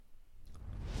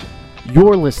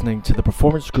You're listening to the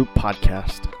Performance Group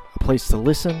Podcast, a place to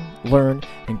listen, learn,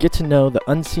 and get to know the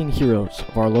unseen heroes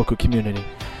of our local community.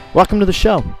 Welcome to the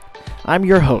show. I'm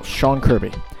your host, Sean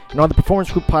Kirby, and on the Performance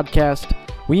Group Podcast,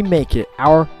 we make it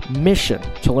our mission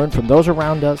to learn from those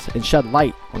around us and shed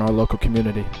light on our local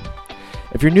community.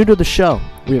 If you're new to the show,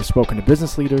 we have spoken to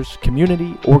business leaders,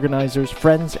 community organizers,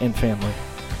 friends, and family.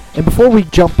 And before we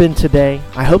jump in today,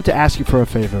 I hope to ask you for a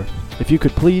favor. If you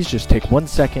could please just take 1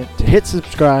 second to hit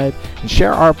subscribe and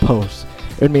share our posts.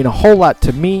 It would mean a whole lot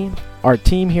to me, our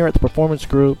team here at the Performance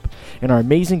Group, and our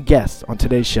amazing guests on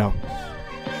today's show.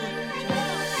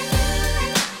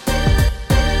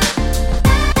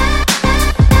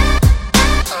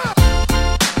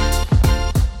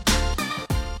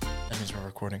 That means we're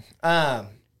recording.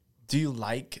 Do you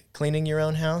like cleaning your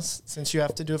own house since you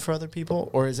have to do it for other people?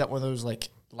 Or is that one of those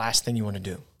last thing you want to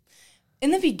do? In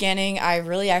the beginning, I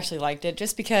really actually liked it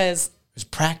just because... It was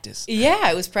practice. Yeah,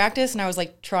 it was practice, and I was,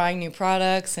 trying new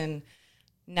products and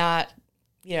not,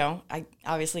 I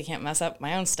obviously can't mess up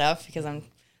my own stuff because I'm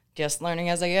just learning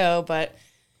as I go, but,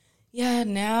 yeah,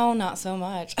 now not so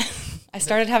much. I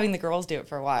started having the girls do it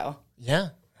for a while. Yeah.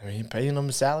 I mean, you're paying them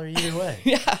a salary either way.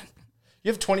 Yeah.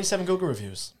 You have 27 Google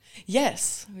reviews.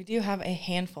 Yes, we do have a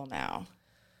handful now.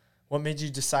 What made you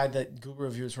decide that Google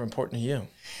reviews were important to you?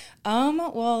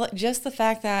 Well, just the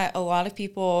fact that a lot of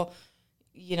people,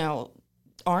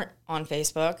 aren't on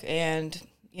Facebook, and,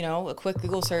 a quick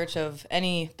Google search of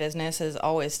any business is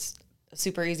always a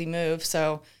super easy move.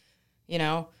 So,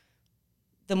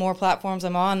 the more platforms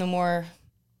I'm on, the more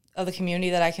of the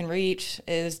community that I can reach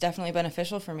is definitely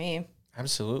beneficial for me.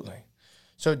 Absolutely.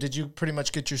 So did you pretty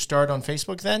much get your start on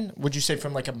Facebook then? Would you say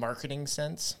from a marketing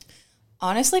sense?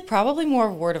 Honestly, probably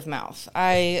more word of mouth.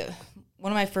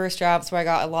 One of my first jobs where I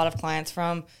got a lot of clients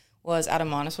from was at a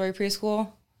Montessori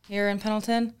preschool here in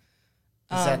Pendleton.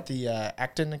 Is that the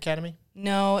Acton Academy?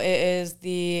 No, it's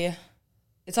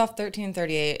off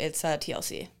 1338. It's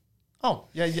TLC. Oh,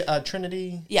 yeah,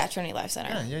 Trinity. Yeah, Trinity Life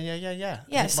Center. Yeah.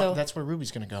 Yeah, so that's where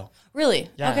Ruby's going to go. Really?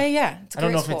 Yeah. Okay, yeah. It's a I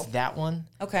don't know great if it's school. that one.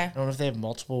 Okay. I don't know if they have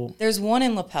multiple. There's one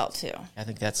in Lapel, too. I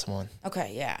think that's the one.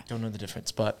 Okay, yeah. Don't know the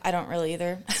difference, but I don't really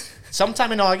either.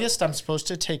 sometime in August, I'm supposed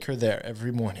to take her there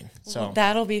every morning. So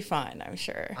that'll be fun, I'm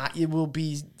sure. It will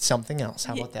be something else.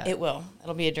 How about that? It will.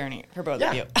 It'll be a journey for both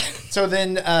of you. So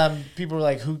then people were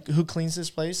like, who cleans this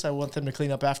place? I want them to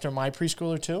clean up after my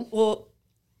preschooler too. Well,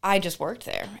 I just worked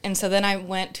there. And so then I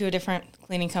went to a different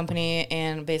cleaning company,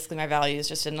 and basically my values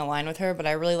just didn't align with her, but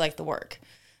I really liked the work.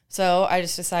 So I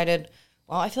just decided,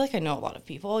 well, I feel like I know a lot of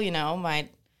people. My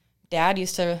dad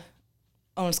used to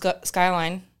own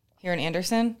Skyline here in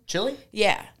Anderson. Chili?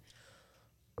 Yeah.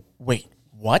 Wait,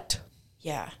 what?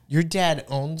 Yeah. Your dad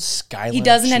owns Skyline He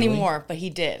doesn't Chili? anymore, but he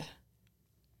did.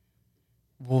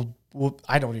 Well,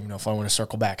 I don't even know if I want to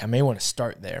circle back. I may want to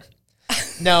start there.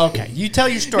 No, okay. You tell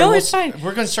your story. No, it's fine.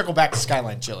 We're going to circle back to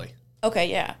Skyline Chili.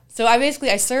 Okay, yeah. So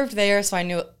I served there, so I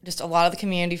knew just a lot of the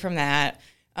community from that.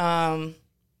 And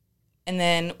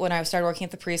then when I started working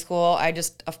at the preschool, I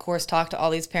just, of course, talked to all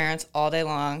these parents all day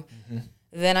long. Mm-hmm.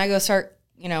 Then I go start,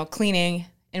 cleaning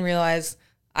and realize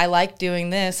I like doing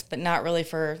this, but not really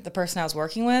for the person I was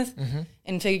working with,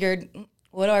 and figured,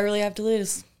 what do I really have to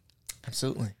lose?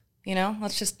 Absolutely.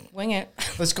 Let's just wing it.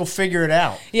 Let's go figure it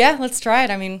out. Yeah, let's try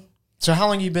it. So how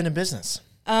long have you been in business?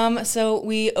 So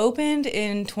we opened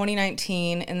in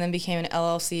 2019 and then became an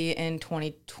LLC in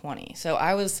 2020. So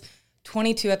I was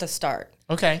 22 at the start.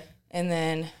 Okay. And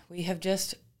then we have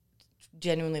just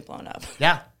genuinely blown up.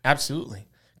 Yeah, absolutely.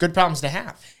 Good problems to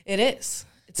have. It is.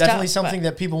 It's definitely tough, something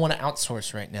that people want to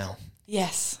outsource right now.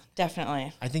 Yes,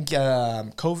 definitely. I think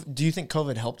do you think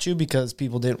COVID helped you because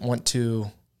people didn't want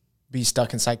to be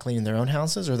stuck inside cleaning their own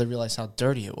houses, or they realized how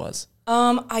dirty it was?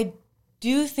 I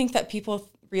do think that people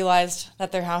realized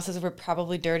that their houses were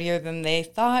probably dirtier than they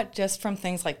thought, just from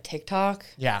things like TikTok.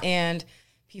 Yeah. And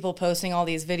people posting all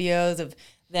these videos of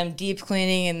them deep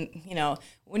cleaning. And,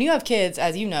 when you have kids,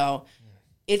 as you know,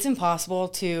 it's impossible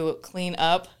to clean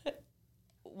up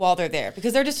while they're there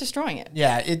because they're just destroying it.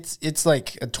 Yeah, it's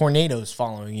like a tornado's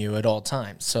following you at all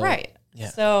times. So Right. Yeah.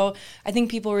 So I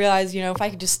think people realize, if I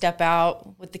could just step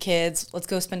out with the kids, let's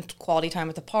go spend quality time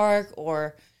at the park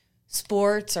or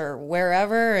sports or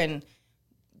wherever, and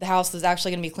the house is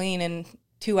actually going to be clean in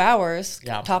 2 hours,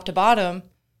 top to bottom.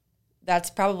 That's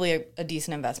probably a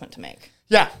decent investment to make.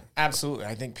 Yeah, absolutely.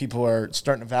 I think people are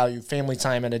starting to value family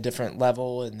time at a different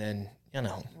level, and then,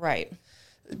 Right.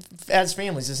 As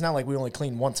families, it's not like we only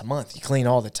clean once a month. You clean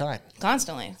all the time.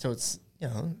 Constantly. So it's,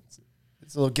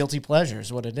 it's a little guilty pleasure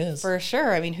is what it is. For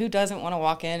sure. Who doesn't want to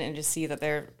walk in and just see that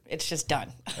it's just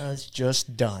done? It's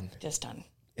just done. Just done.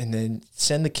 and then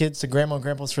send the kids to grandma and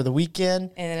grandpa's for the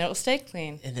weekend. And then it'll stay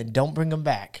clean. And then don't bring them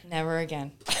back. Never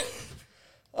again.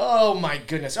 Oh, my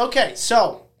goodness. Okay,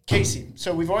 so, Casey,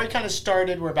 so we've already kind of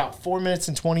started. We're about 4 minutes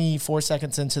and 24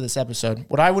 seconds into this episode.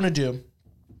 What I want to do,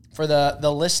 for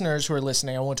the listeners who are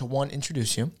listening, I want to, one,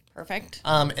 introduce you. Perfect.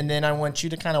 And then I want you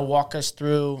to kind of walk us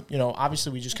through,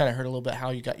 obviously we just kind of heard a little bit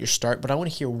how you got your start, but I want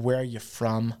to hear where you're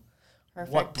from.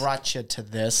 Perfect. What brought you to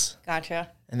this? Gotcha.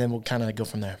 And then we'll kind of go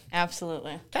from there.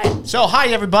 Absolutely. Okay. So, hi,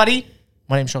 everybody.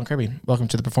 My name's Sean Kirby. Welcome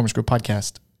to the Performance Group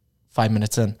Podcast. 5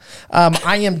 minutes in.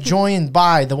 I am joined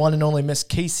by the one and only Miss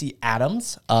Casey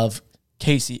Adams of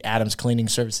Casey Adams Cleaning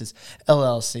Services,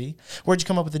 LLC. Where'd you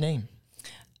come up with the name?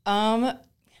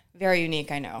 Very unique,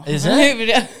 I know. Is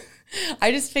it?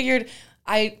 I just figured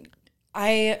I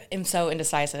am so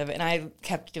indecisive, and I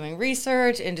kept doing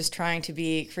research and just trying to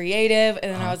be creative,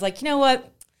 and then I was like, you know what?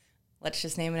 Let's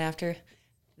just name it after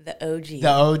the OG. The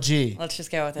OG. Let's just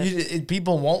go with it.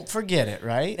 People won't forget it,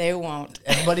 right? They won't.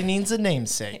 Everybody needs a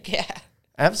namesake. Yeah.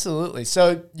 Absolutely.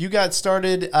 So you got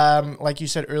started, like you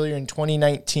said earlier, in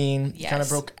 2019. Yes. You kind of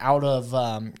broke out of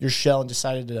your shell and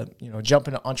decided to, jump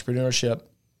into entrepreneurship.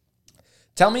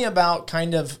 Tell me about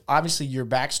kind of, obviously, your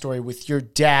backstory with your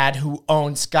dad who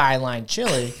owned Skyline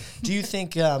Chili. Do you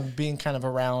think being kind of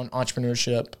around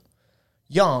entrepreneurship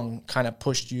young kind of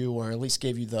pushed you, or at least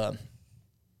gave you the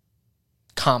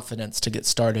confidence to get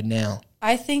started now?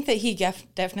 I think that he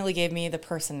definitely gave me the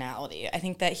personality. I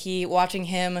think that watching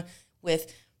him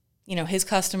with, his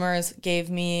customers gave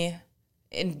me,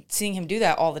 and seeing him do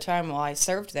that all the time while I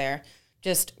served there,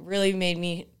 just really made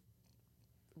me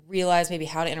realize maybe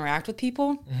how to interact with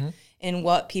people and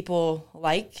what people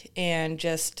like, and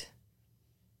just,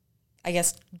 I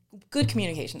guess, good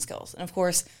communication skills. And of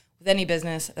course, with any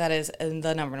business, that is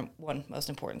the number one most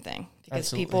important thing, because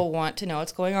Absolutely. People want to know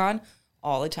what's going on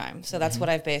all the time. So that's what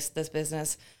I've based this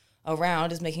business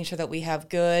around, is making sure that we have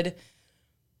good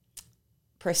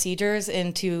procedures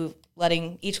into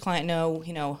letting each client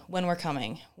know, when we're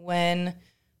coming, when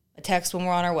a text when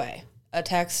we're on our way, a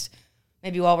text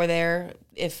maybe while we're there,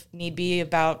 if need be,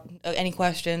 about any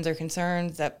questions or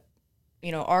concerns that,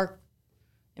 our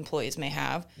employees may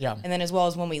have. Yeah. And then as well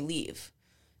as when we leave,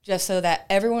 just so that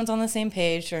everyone's on the same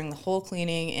page during the whole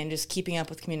cleaning and just keeping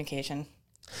up with communication.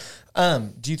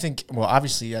 Do you think, well,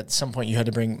 obviously at some point you had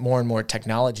to bring more and more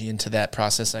technology into that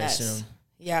process, I assume.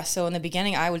 Yeah, so in the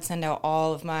beginning, I would send out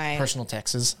all of my personal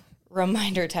texts,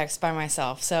 reminder texts by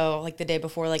myself. So like the day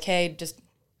before, like, hey, just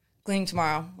cleaning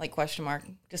tomorrow, like question mark,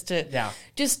 just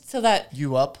so that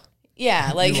you up.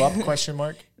 Yeah, like you up question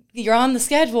mark. You're on the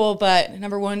schedule, but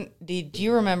number one, do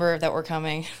you remember that we're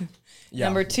coming? Yeah.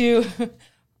 Number two,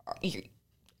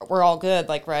 we're all good,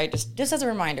 like, right? Just as a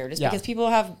reminder, because people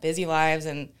have busy lives,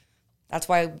 and that's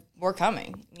why we're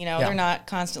coming. They're not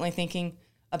constantly thinking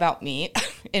about me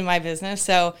in my business.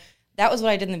 So that was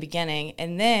what I did in the beginning.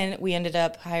 And then we ended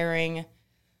up hiring.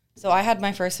 So I had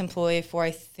my first employee for,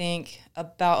 I think,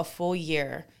 about a full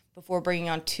year before bringing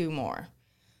on 2 more.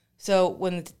 So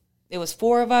when it was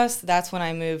 4 of us, that's when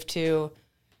I moved to,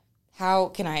 how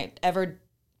can I ever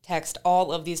text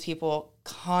all of these people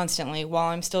constantly while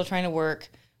I'm still trying to work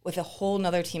with a whole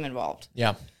nother team involved?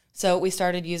 Yeah. So we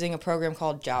started using a program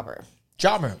called Jobber.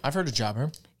 Jobber. I've heard of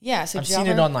Jobber. Yeah. So I've seen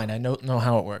it online. I don't know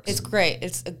how it works. It's great.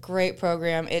 It's a great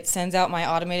program. It sends out my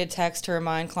automated text to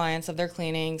remind clients of their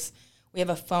cleanings. We have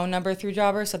a phone number through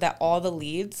Jobber so that all the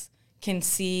leads can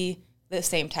see the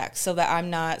same text, so that I'm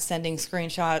not sending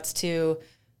screenshots to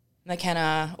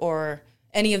McKenna or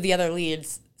any of the other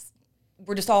leads.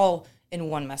 We're just all in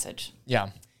one message. Yeah.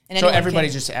 And so everybody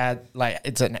just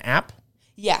it's an app?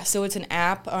 Yeah, so it's an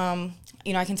app.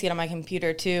 I can see it on my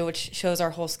computer too, which shows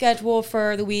our whole schedule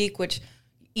for the week, which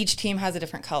each team has a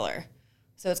different color.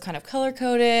 So it's kind of color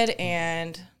coded,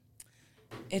 and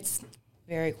it's a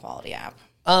very quality app.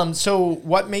 So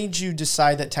what made you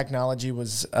decide that technology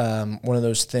was one of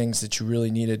those things that you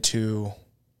really needed to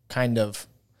kind of,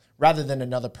 rather than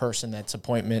another person that's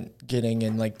appointment getting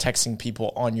and like texting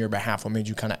people on your behalf, what made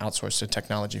you kind of outsource the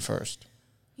technology first?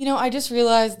 I just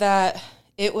realized that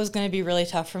it was going to be really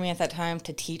tough for me at that time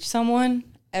to teach someone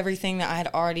everything that I had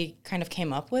already kind of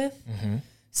came up with. Mm-hmm.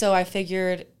 So I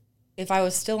figured if I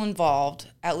was still involved,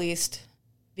 at least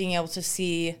being able to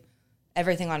see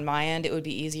everything on my end, it would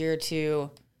be easier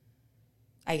to,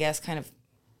 I guess, kind of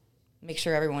make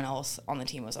sure everyone else on the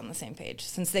team was on the same page,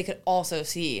 since they could also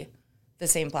see the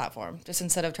same platform. Just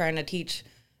instead of trying to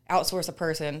outsource a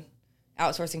person,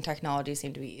 outsourcing technology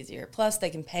seemed to be easier. Plus, they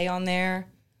can pay on there.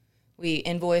 We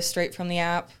invoice straight from the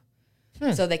app,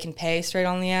 so they can pay straight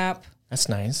on the app. That's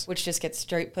nice. Which just gets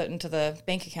straight put into the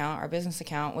bank account, our business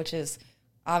account, which is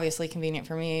obviously convenient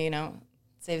for me,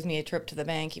 saves me a trip to the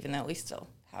bank, even though we still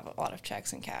have a lot of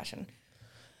checks and cash and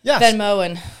Yes. Venmo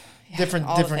and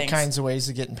different kinds of ways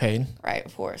of getting paid. Right,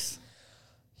 of course.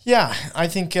 Yeah, I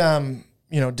think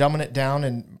dumbing it down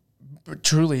and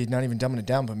truly not even dumbing it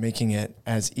down, but making it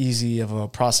as easy of a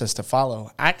process to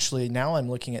follow. Actually, now I'm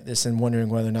looking at this and wondering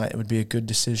whether or not it would be a good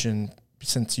decision,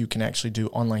 since you can actually do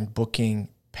online booking,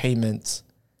 payments.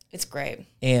 It's great.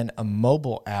 And a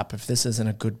mobile app, if this isn't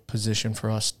a good position for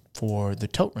us for the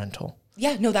tote rental.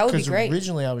 Yeah, no, that would be great. Because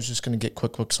originally I was just going to get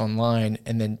QuickBooks Online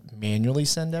and then manually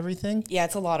send everything. Yeah,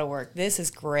 it's a lot of work. This is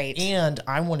great. And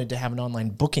I wanted to have an online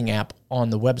booking app on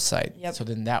the website. Yep. So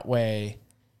then that way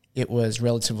it was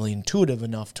relatively intuitive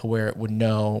enough to where it would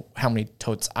know how many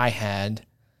totes I had.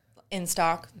 In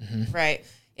stock, right.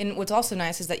 And what's also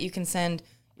nice is that you can send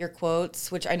your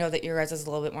quotes, which I know that your guys is a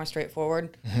little bit more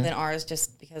straightforward than ours,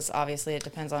 just because obviously it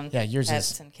depends on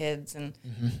pets and kids and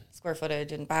square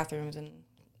footage and bathrooms and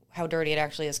how dirty it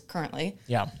actually is currently.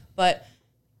 Yeah. But,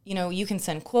 you can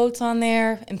send quotes on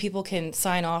there and people can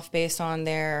sign off based on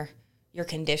your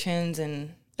conditions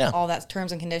and all that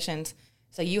terms and conditions.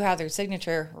 So you have their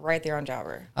signature right there on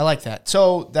Jobber. I like that.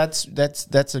 So that's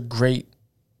a great,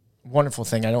 wonderful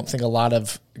thing. I don't think a lot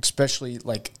of, especially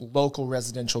like local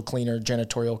residential cleaner,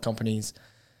 janitorial companies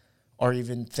are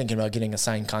even thinking about getting a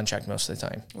signed contract most of the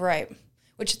time. Right.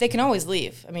 Which they can always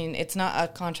leave. I mean, it's not a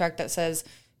contract that says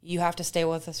you have to stay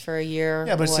with us for a year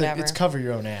or whatever. It's cover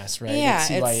your own ass, right? Yeah, it's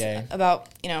CYA. It's about,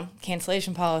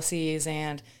 cancellation policies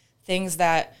and things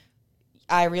that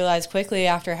I realized quickly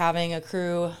after having a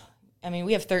crew. I mean,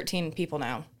 we have 13 people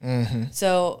now. Mm-hmm.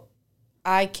 So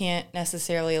I can't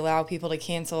necessarily allow people to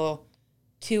cancel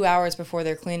 2 hours before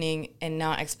they're cleaning and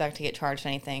not expect to get charged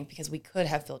anything, because we could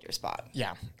have filled your spot.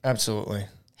 Yeah, absolutely.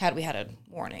 Had we had a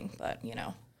warning, but.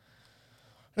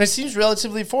 And it seems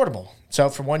relatively affordable. So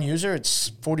for one user,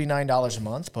 it's $49 a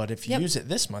month, but if you use it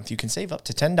this month, you can save up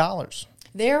to $10.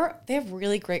 They have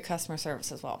really great customer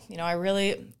service as well.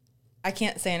 I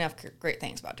can't say enough great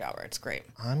things about Jobber. It's great.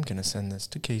 I'm going to send this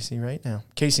to Casey right now.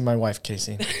 Casey, my wife,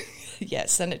 Casey.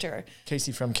 Yes, send it to her.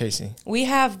 Casey from Casey. We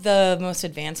have the most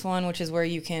advanced one, which is where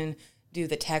you can do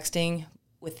the texting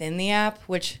within the app,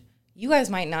 which you guys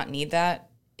might not need that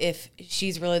if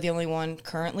she's really the only one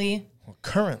currently. Well,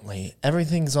 currently,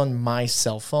 everything's on my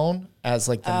cell phone as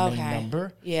like the main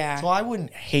number. Yeah. So I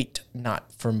wouldn't hate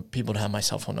not for people to have my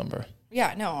cell phone number.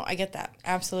 Yeah, no, I get that.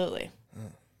 Absolutely.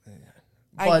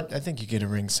 But I think you get a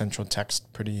Ring Central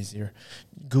text pretty easier.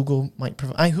 Google might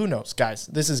provide. Who knows, guys?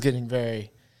 This is getting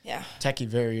very techie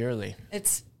very early.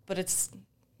 It's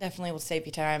definitely will save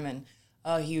you time and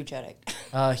a huge headache.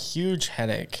 A huge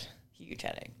headache. Huge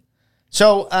headache.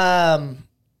 So,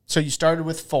 so you started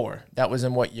with 4. That was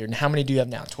in what year? And how many do you have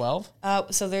now? 12?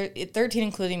 So there 13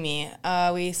 including me.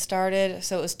 We started.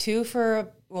 So it was 2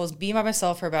 it was me by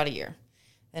myself for about a year.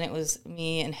 Then it was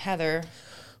me and Heather.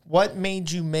 What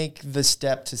made you make the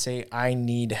step to say, I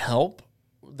need help?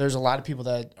 There's a lot of people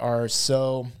that are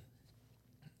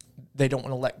they don't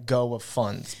want to let go of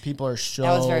funds. People are so...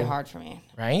 That was very hard for me.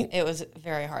 Right? It was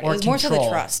very hard. Or it was more so the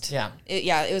trust. Yeah.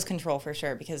 It was control for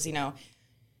sure, because,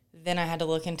 then I had to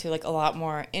look into like a lot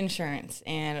more insurance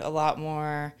and a lot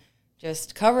more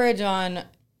just coverage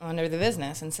under the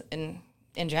business and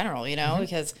in general,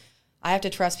 because I have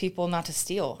to trust people not to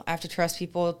steal. I have to trust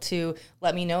people to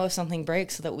let me know if something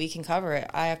breaks so that we can cover it.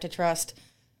 I have to trust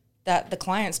that the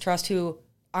clients trust who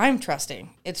I'm trusting.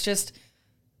 It's just,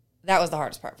 that was the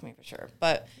hardest part for me for sure.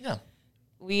 But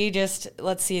we just,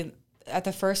 let's see, at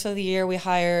the first of the year, we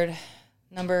hired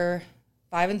number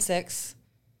 5 and 6.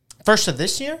 First of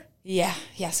this year? Yeah.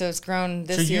 So it's grown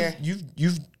this year.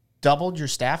 You've doubled your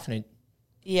staff in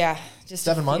just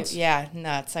 7 months? Yeah,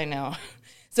 nuts, I know.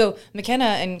 So McKenna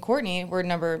and Courtney were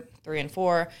number 3 and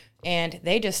 4, and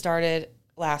they just started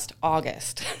last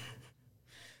August.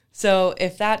 So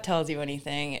if that tells you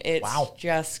anything, it's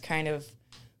just kind of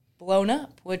blown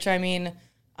up, which, I mean,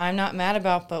 I'm not mad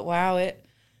about, but wow, it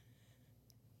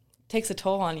takes a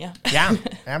toll on you. Yeah,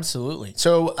 absolutely.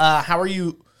 So how are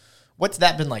you... What's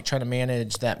that been like, trying to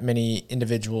manage that many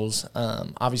individuals?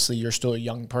 Obviously, you're still a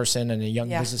young person and a young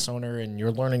business owner, and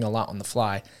you're learning a lot on the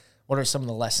fly. What are some of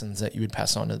the lessons that you would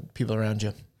pass on to people around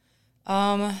you?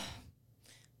 I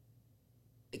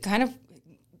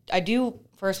do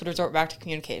first would resort back to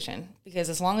communication, because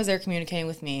as long as they're communicating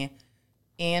with me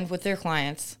and with their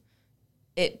clients,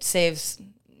 it saves,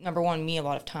 number one, me a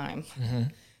lot of time. Mm-hmm.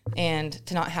 And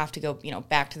to not have to go,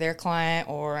 back to their client,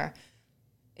 or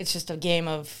it's just a game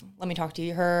of, let me talk to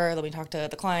her, let me talk to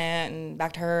the client, and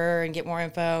back to her and get more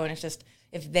info. And it's just,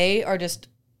 if they are just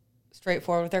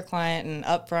straightforward with their client and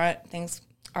upfront, things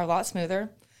are a lot smoother.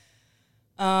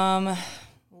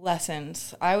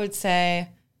 lessons. I would say,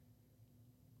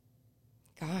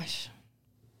 gosh,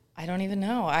 I don't even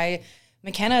know.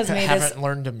 McKenna has made us. Haven't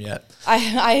learned them yet.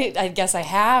 I guess I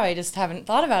have. I just haven't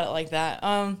thought about it like that.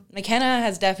 McKenna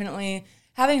has definitely,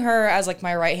 having her as like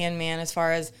my right hand man as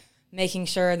far as making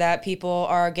sure that people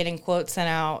are getting quotes sent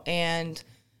out, and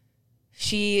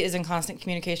she is in constant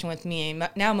communication with me.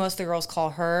 Now most of the girls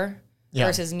call her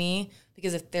versus me,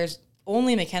 because if there's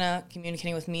only McKenna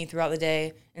communicating with me throughout the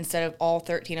day instead of all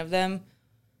 13 of them,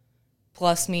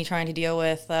 plus me trying to deal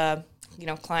with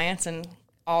clients and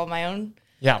all of my own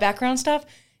background stuff,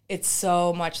 it's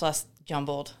so much less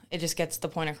jumbled. It just gets the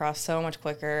point across so much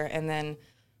quicker. And then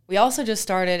we also just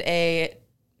started a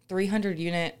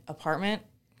 300-unit apartment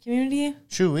community.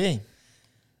 Shoo-wee.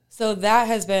 So that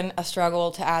has been a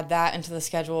struggle to add that into the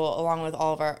schedule along with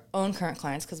all of our own current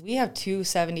clients, because we have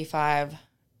 275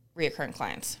 reoccurring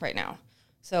clients right now.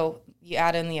 So you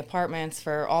add in the apartments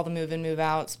for all the move-in,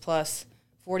 move-outs, plus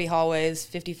 40 hallways,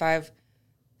 55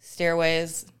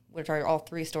 stairways, which are all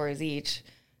 3 stories each,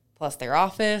 plus their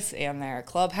office and their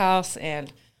clubhouse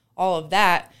and all of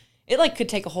that. It could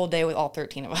take a whole day with all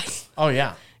 13 of us. Oh,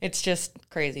 yeah. It's just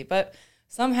crazy. But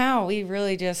somehow we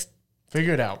really just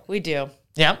figure it out. We do.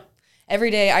 Yeah. Every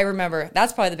day I remember,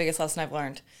 that's probably the biggest lesson I've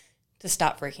learned, to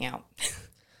stop freaking out.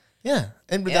 Yeah.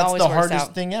 And that's the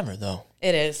hardest thing ever, though.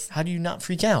 It is. How do you not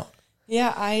freak out?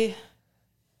 Yeah,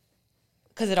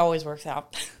 because it always works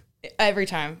out. Every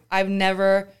time. I've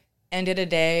never ended a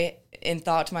day and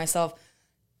thought to myself,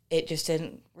 it just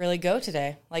didn't really go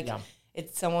today.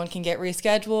 Someone can get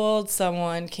rescheduled.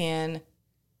 Someone can,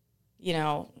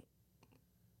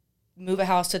 move a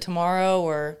house to tomorrow,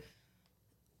 or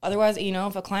otherwise,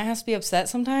 if a client has to be upset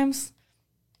sometimes,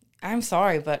 I'm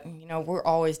sorry, but, we're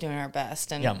always doing our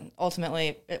best. And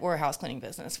ultimately, we're a house cleaning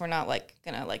business. We're not, going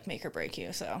to, make or break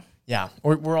you, so. Yeah,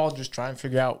 we're all just trying to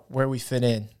figure out where we fit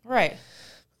in. Right.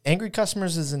 Angry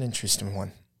customers is an interesting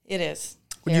one. It is.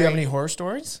 Do you have any horror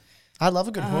stories? I love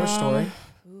a good horror story.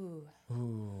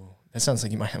 Ooh. That sounds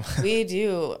like you might have. We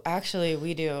do. Actually,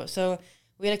 we do. So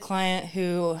we had a client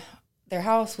who, their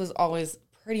house was always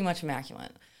pretty much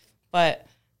immaculate, but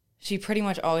she pretty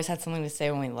much always had something to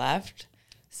say when we left.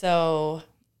 So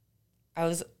I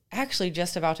was actually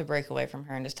just about to break away from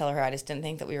her and just tell her I just didn't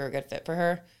think that we were a good fit for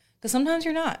her. Because sometimes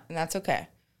you're not, and that's okay.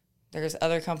 There's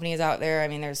other companies out there. I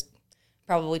mean, there's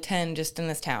probably 10 just in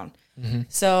this town. Mm-hmm.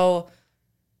 So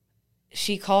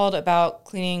she called about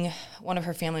cleaning one of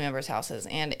her family members' houses,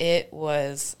 and it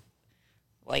was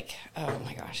oh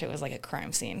my gosh, it was like a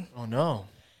crime scene. Oh, no.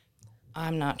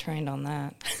 I'm not trained on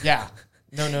that. Yeah.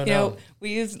 No. We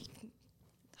use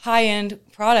high-end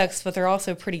products, but they're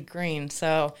also pretty green.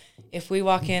 So if we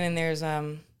walk in and there's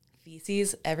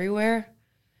feces everywhere,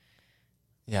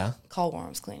 call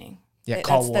Worms Cleaning. Yeah,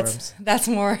 call Worms. That's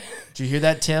more. Did you hear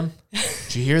that, Tim?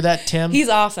 Did you hear that, Tim? He's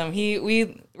awesome.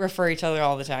 We refer each other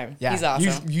all the time. Yeah, he's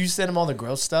awesome. You send him all the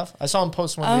gross stuff? I saw him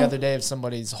post one the other day of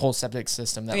somebody's whole septic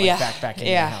system that back in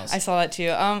the house. Yeah, I saw that too.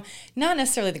 Not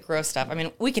necessarily the gross stuff. I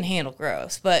mean, we can handle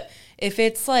gross, but if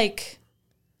it's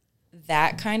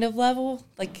that kind of level,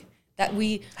 that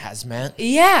we hazmat.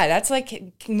 Yeah, that's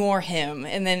more him.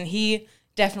 And then he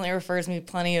definitely refers me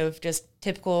plenty of just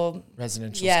typical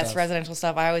residential stuff. Yes, residential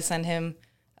stuff. I always send him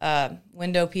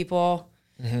window people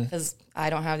because I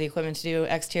don't have the equipment to do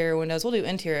exterior windows. We'll do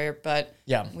interior, but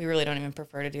we really don't even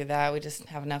prefer to do that. We just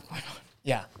have enough going on.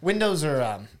 Yeah, windows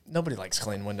are nobody likes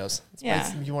clean windows. You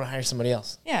want to hire somebody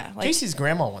else. Yeah, Casey's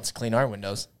grandma wants to clean our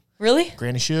windows. Really?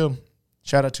 Granny Shoe.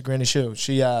 Shout out to Granny Shoe.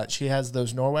 She has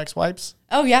those Norwex wipes.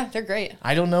 Oh, yeah, they're great.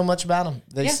 I don't know much about them.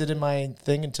 They sit in my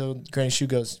thing until Granny Shoe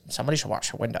goes, somebody should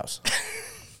wash your windows.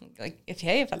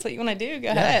 If that's what you want to do, go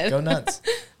ahead. Go nuts.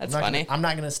 That's funny. I'm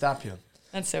not going to stop you.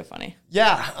 That's so funny.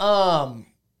 Yeah.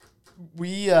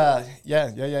 We,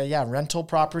 rental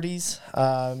properties.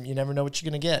 You never know what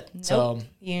you're going to get. Nope. So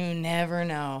you never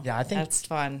know. Yeah, I think that's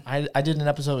fun. I did an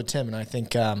episode with Tim, and I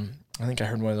think I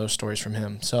heard one of those stories from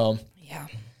him. So yeah.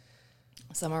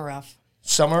 Some are rough.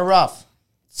 So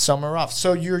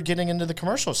you're getting into the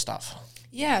commercial stuff.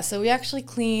 Yeah, so we actually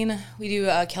clean. We do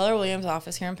Keller Williams'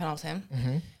 office here in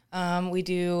Pendleton. Mm-hmm. We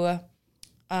do,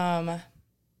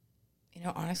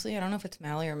 honestly, I don't know if it's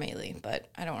Mally or Maley, but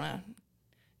I don't want to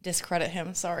discredit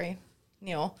him. Sorry,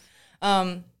 Neil.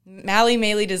 Mally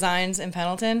Maley Designs in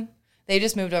Pendleton. They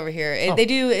just moved over here.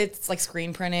 It's like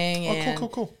screen printing and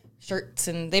cool. Shirts,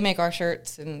 and they make our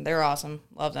shirts, and they're awesome.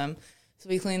 Love them. So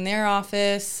we clean their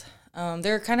office.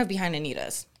 They're kind of behind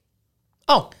Anita's.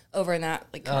 Oh. Over in that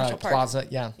commercial park. Plaza,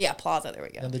 yeah. Yeah, Plaza, there we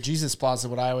go. And the Jesus Plaza,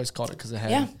 what I always called it because it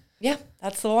had... Yeah,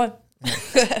 that's the one.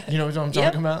 You know what I'm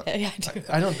talking about? Yeah, I do.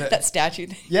 I don't. That statue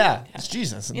thing. Yeah, it's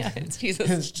Jesus. Yeah, it's Jesus.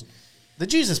 It's the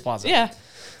Jesus Plaza. Yeah. I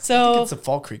think So it's the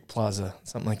Fall Creek Plaza,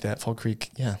 something like that. Fall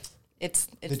Creek, yeah. it's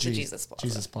the Jesus Plaza.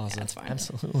 Jesus Plaza. Yeah, that's fine.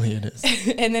 Absolutely, it is.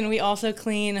 And then we also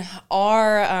clean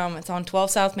our, it's on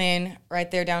 12 South Main, right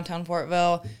there downtown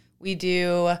Fortville. We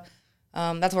do,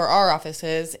 that's where our office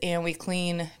is, and we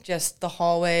clean just the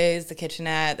hallways, the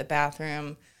kitchenette, the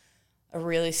bathroom, a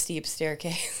really steep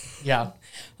staircase, Yeah.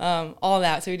 all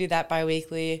that. So we do that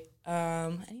bi-weekly.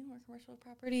 Any more commercial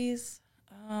properties?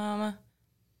 I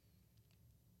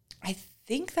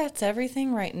think that's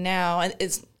everything right now. And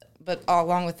but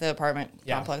along with the apartment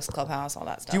complex, clubhouse, all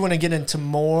that stuff. Do you want to get into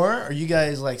more? Are you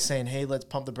guys like saying, hey, let's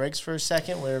pump the brakes for a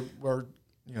second? We're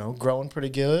growing pretty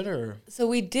good, or? So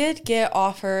we did get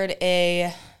offered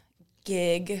a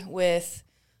gig with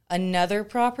another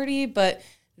property, but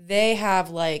they have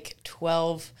like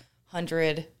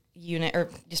 1,200 unit or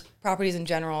just properties in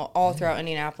general all throughout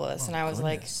Indianapolis. And I was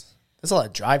like, that's a lot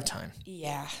of drive time.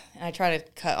 yeah. And I try to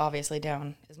cut obviously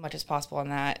down as much as possible on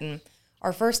that. And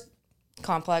our first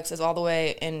complex is all the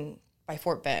way in by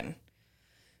Fort Bend.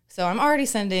 So I'm already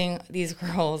sending these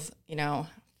girls,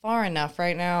 far enough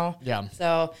right now. Yeah.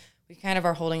 So we kind of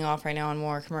are holding off right now on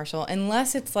more commercial,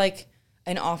 unless it's like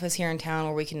an office here in town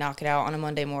where we can knock it out on a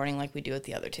Monday morning like we do with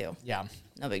the other two. Yeah.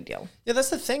 No big deal. Yeah,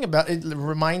 that's the thing about it. It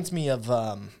reminds me of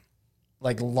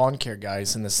like lawn care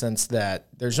guys in the sense that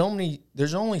there's only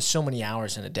so many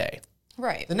hours in a day.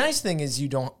 Right. The nice thing is you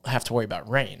don't have to worry about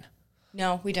rain.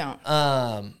 No, we don't.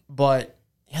 But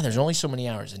yeah, there's only so many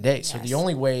hours a day. So the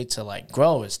only way to like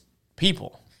grow is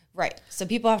people. Right. So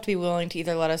people have to be willing to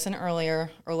either let us in earlier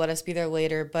or let us be there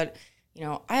later. But,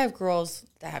 I have girls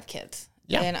that have kids.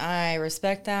 Yeah. And I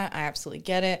respect that. I absolutely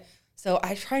get it. So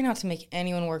I try not to make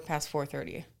anyone work past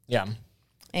 4:30. Yeah.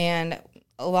 And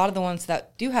a lot of the ones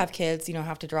that do have kids,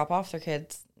 have to drop off their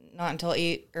kids not until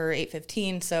 8 or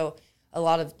 8:15. So a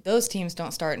lot of those teams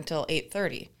don't start until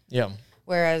 8:30. Yeah.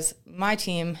 Whereas my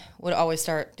team would always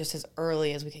start just as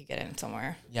early as we could get in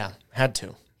somewhere. Yeah. Had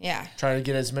to. Yeah. Try to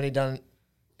get as many done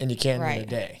and you can in a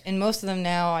day. And most of them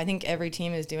now, I think every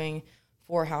team is doing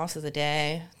 4 houses a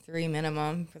day, 3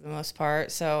 minimum for the most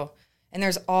part. So, and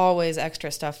there's always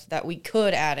extra stuff that we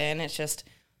could add in. It's just,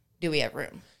 do we have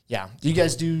room? Yeah. Do you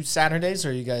guys do Saturdays or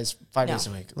are you guys 5 days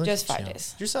a week? Just 5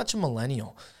 days. You're such a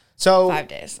millennial. So 5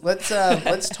 days.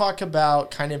 Let's talk about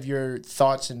kind of your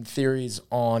thoughts and theories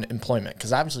on employment,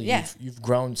 because obviously you've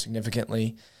grown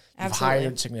significantly, you've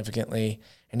hired significantly,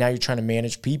 and now you're trying to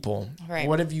manage people. Right.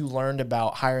 What have you learned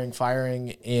about hiring,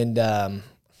 firing, and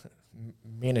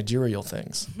managerial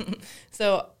things?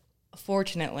 So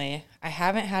fortunately, I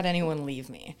haven't had anyone leave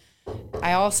me.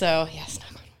 I also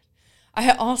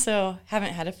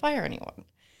haven't had to fire anyone.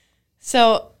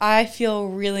 So I feel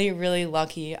really, really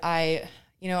lucky.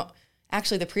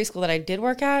 Actually the preschool that I did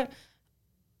work at,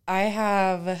 I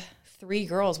have 3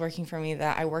 girls working for me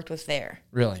that I worked with there.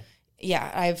 Really?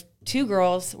 Yeah, I have 2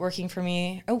 girls working for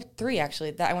me. Oh, 3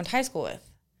 actually, that I went to high school with.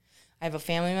 I have a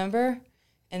family member,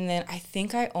 and then I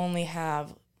think I only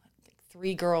have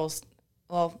 3 girls,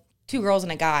 2 girls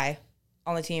and a guy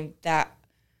on the team that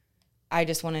I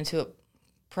just went into it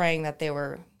praying that they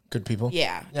were good people.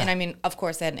 Yeah. And I mean, of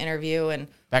course, they had an interview and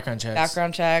background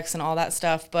checks and all that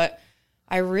stuff. But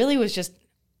I really was just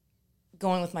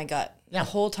going with my gut. Yeah. The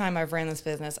whole time I've ran this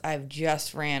business, I've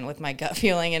just ran with my gut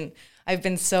feeling. And I've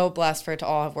been so blessed for it to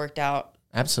all have worked out.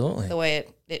 Absolutely. The way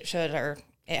it should or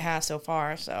it has so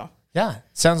far. So. Yeah.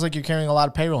 Sounds like you're carrying a lot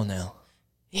of payroll now.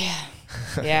 Yeah.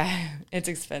 Yeah. It's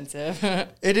expensive.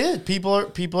 It is.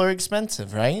 People are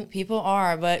expensive, right? People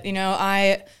are. But,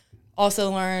 I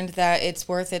also learned that it's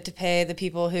worth it to pay the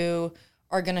people who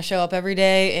are going to show up every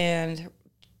day and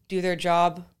do their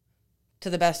job to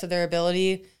the best of their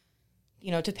ability,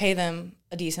 to pay them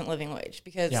a decent living wage,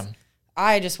 because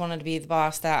I just wanted to be the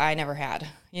boss that I never had,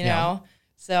 know?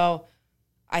 So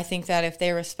I think that if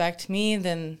they respect me,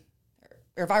 then,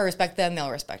 or if I respect them,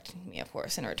 they'll respect me, of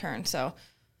course, in return. So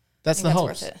that's the hope.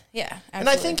 Yeah, absolutely. And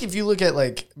I think if you look at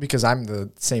because I'm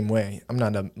the same way, I'm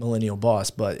not a millennial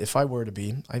boss, but if I were to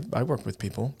be, I work with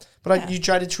people. But you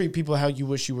try to treat people how you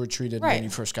wish you were treated when you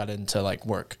first got into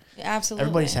work. Yeah, absolutely.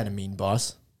 Everybody's had a mean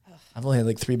boss. I've only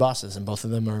had 3 bosses, and both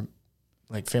of them are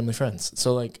family friends.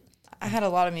 So I had a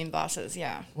lot of mean bosses.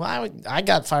 Yeah. Well, I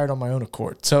got fired on my own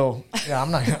accord. So yeah,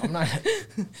 I'm not.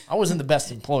 I wasn't the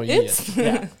best employee.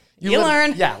 Yeah. You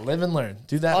learn. Yeah, live and learn.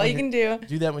 Do that. All you can do.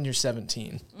 Do that when you're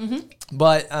 17. Mm-hmm.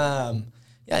 But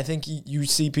I think you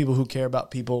see people who care about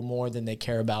people more than they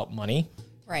care about money.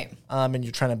 Right. And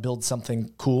you're trying to build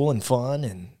something cool and fun,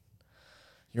 and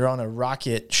you're on a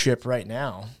rocket ship right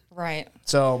now. Right.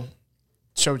 So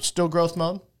So it's still growth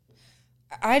mode?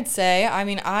 I'd say, I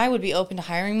mean, I would be open to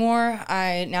hiring more.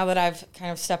 Now that I've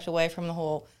kind of stepped away from the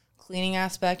whole cleaning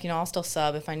aspect, I'll still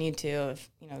sub if I need to, if,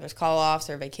 there's call-offs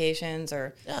or vacations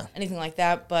or anything like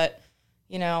that. But,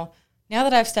 now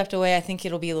that I've stepped away, I think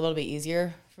it'll be a little bit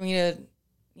easier for me to,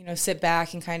 sit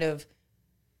back and kind of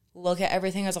look at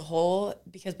everything as a whole.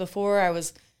 Because before I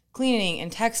was cleaning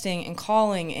and texting and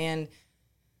calling and,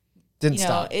 Didn't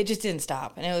stop. It just didn't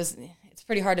stop. And it's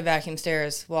pretty hard to vacuum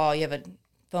stairs while you have a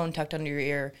phone tucked under your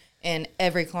ear, and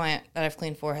every client that I've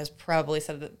cleaned for has probably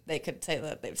said that they could say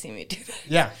that they've seen me do that.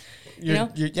 Yeah,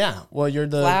 you're Well, you're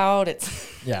the loud.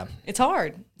 It's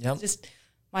hard. Yep. It's just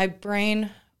my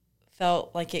brain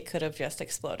felt like it could have just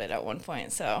exploded at one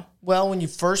point. So when you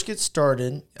first get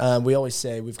started, we always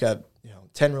say we've got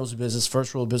 10 rules of business.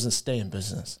 First rule of business: stay in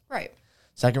business. Right.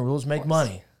 Second rule is make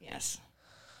money. Yes.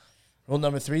 Rule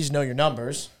number 3 is know your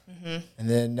numbers, and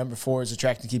then number 4 is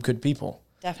attract and keep good people.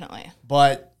 Definitely.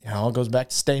 But it all goes back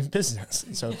to stay in business.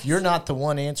 So if you're not the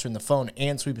one answering the phone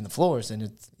and sweeping the floors, then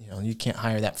it's you can't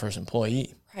hire that first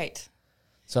employee. Right.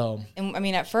 So and I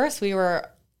mean, at first we were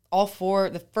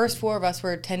the first 4 of us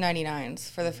were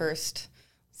 1099s for the first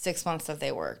 6 months that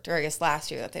they worked, or I guess last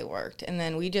year that they worked, and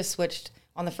then we just switched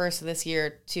on the first of this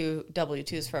year to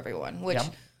W-2s for everyone, which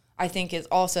I think is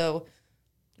also,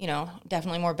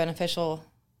 definitely more beneficial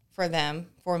for them,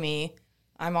 for me.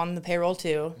 I'm on the payroll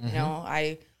too.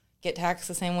 I get taxed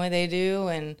the same way they do.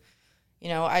 And,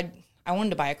 I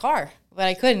wanted to buy a car, but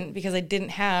I couldn't because I didn't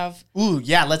have. Ooh,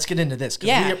 yeah, let's get into this.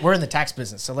 Because we're in the tax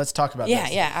business, so let's talk about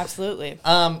this. Yeah, absolutely.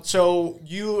 So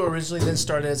you originally then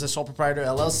started as a sole proprietor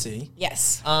LLC.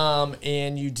 Yes.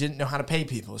 And you didn't know how to pay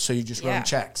people, so you just wrote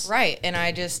checks. Right, and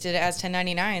I just did it as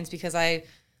 1099s because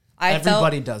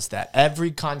Everybody does that.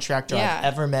 Every contractor I've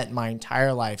ever met in my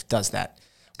entire life does that.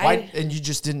 Why? And you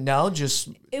just didn't know?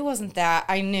 It wasn't that.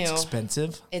 I knew. It's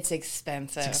expensive. It's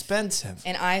expensive. It's expensive.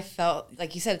 And I felt,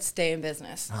 like you said, stay in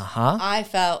business. Uh-huh. I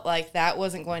felt like that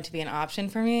wasn't going to be an option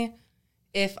for me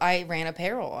if I ran a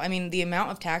payroll. I mean, the amount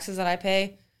of taxes that I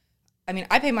pay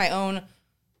my own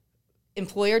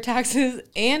employer taxes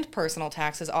and personal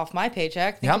taxes off my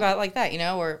paycheck. Think about it like that,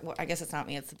 or I guess it's not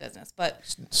me, it's the business.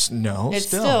 But no,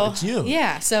 it's it's you.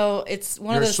 Yeah, so it's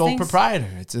one You're of those sole things. proprietor.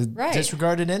 It's a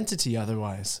disregarded entity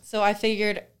otherwise. So I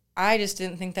figured I just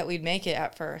didn't think that we'd make it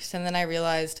at first. And then I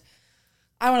realized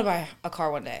I want to buy a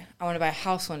car one day. I want to buy a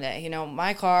house one day.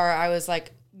 My car, I was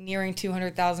like nearing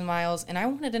 200,000 miles and I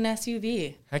wanted an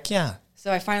SUV. Heck yeah.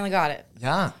 So I finally got it.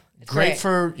 Yeah. Great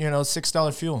for,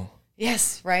 $6 fuel.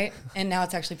 Yes, right? And now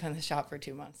it's actually been in the shop for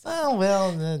 2 months.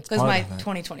 Well, because my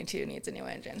 2022 needs a new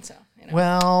engine, so,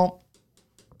 Well,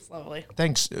 slowly.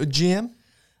 Thanks. GM?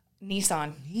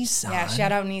 Nissan. Yeah,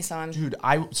 shout out Nissan. Dude,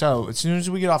 so as soon as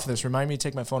we get off of this, remind me to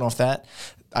take my phone off that.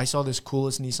 I saw this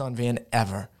coolest Nissan van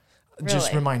ever. Really?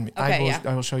 Just remind me. Okay,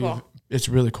 I will show you. It's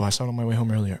really cool. I saw it on my way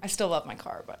home earlier. I still love my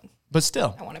car, but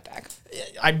still. I want it back.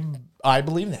 I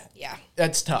believe that. Yeah.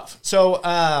 That's tough.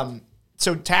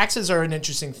 So taxes are an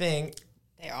interesting thing.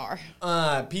 They are.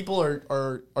 People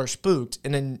are spooked,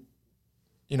 and then,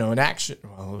 an action.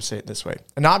 Well, let's say it this way: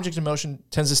 an object in motion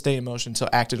tends to stay in motion until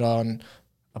acted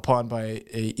upon by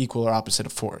a equal or opposite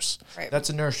of force. Right. That's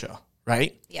inertia,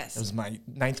 right? Yes. That was my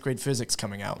 9th grade physics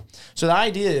coming out. So the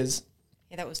idea is.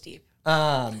 Yeah, that was deep.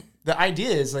 The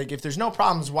idea is like if there's no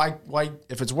problems, why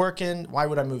if it's working, why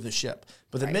would I move the ship?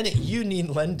 But the minute you need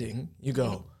lending, you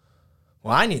go,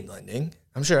 well, I need lending.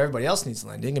 I'm sure everybody else needs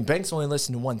lending, and banks only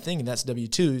listen to one thing, and that's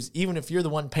W-2s, even if you're the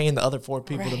one paying the other 4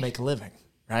 people to make a living,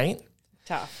 right?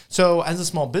 Tough. So as a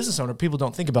small business owner, people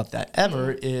don't think about that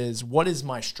ever, is what is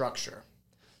my structure?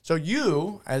 So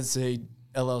you, as a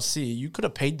LLC, you could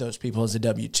have paid those people as a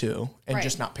W-2 and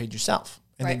just not paid yourself.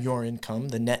 And then your income,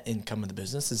 the net income of the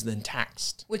business, is then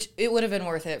taxed. Which it would have been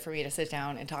worth it for me to sit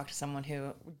down and talk to someone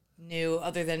who knew,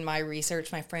 other than my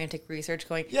research, my frantic research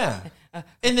going. Yeah.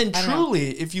 And then truly,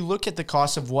 if you look at the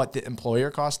cost of what the employer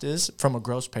cost is from a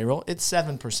gross payroll, it's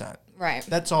 7%. Right.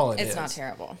 That's all it is. It's not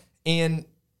terrible. And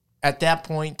at that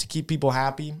point, to keep people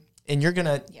happy, and you're going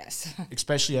to,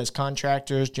 especially as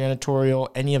contractors, janitorial,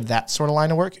 any of that sort of line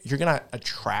of work, you're going to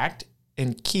attract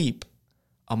and keep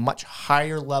a much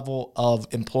higher level of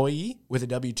employee with a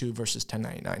W-2 versus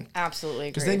 1099. Absolutely agree.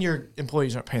 Because then your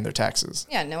employees aren't paying their taxes.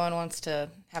 Yeah, no one wants to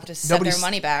have to send their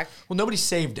money back. Well, nobody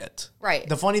saved it. Right.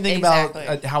 The funny thing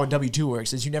about how a W-2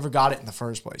 works is you never got it in the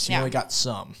first place. You only got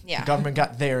some. Yeah. The government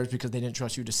got theirs because they didn't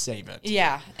trust you to save it.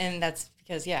 Yeah, and that's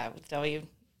because, with W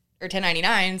or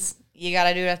 1099s, you got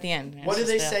to do it at the end. What do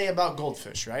they say about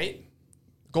goldfish, right?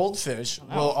 Goldfish,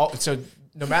 so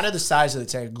no matter the size of the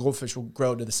tank, a goldfish will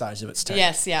grow to the size of its tank.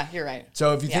 Yes, yeah, you're right.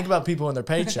 So if you think about people and their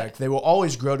paycheck, they will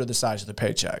always grow to the size of the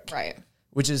paycheck. Right.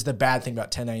 Which is the bad thing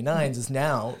about 1099s is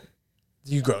now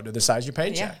you grow to the size of your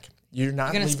paycheck. You're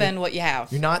not going to spend what you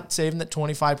have. You're not saving that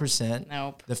 25%.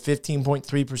 Nope. The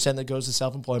 15.3% that goes to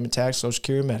self-employment tax, Social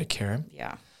Security, Medicare.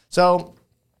 Yeah. So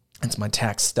that's my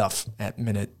tax stuff at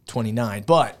minute 29.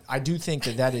 But I do think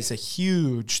that is a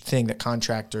huge thing that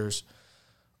contractors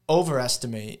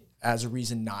overestimate as a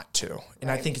reason not to.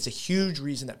 And I think it's a huge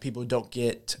reason that people don't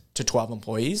get to 12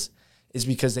 employees is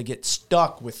because they get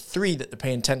stuck with 3 that they're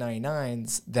paying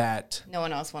 1099s that... No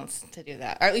one else wants to do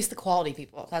that. Or at least the quality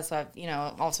people. That's what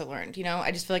I've, also learned.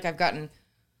 I just feel like I've gotten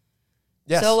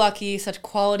so lucky, such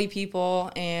quality people,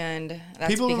 and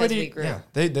that's people because we grew. Yeah,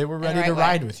 they were ready to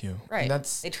ride with you. Right. And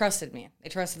they trusted me. They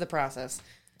trusted the process.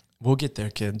 We'll get there,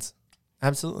 kids.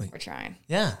 Absolutely. We're trying.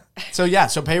 Yeah.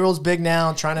 So payroll's big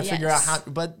now, trying to figure out how,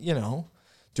 but, doing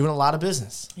a lot of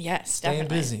business. Yes, Staying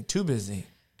definitely. busy. Too busy.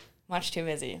 Much too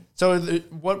busy. So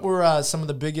what were some of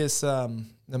the biggest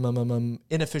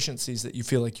inefficiencies that you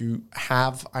feel like you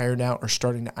have ironed out or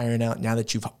starting to iron out now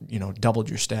that you've, doubled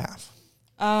your staff?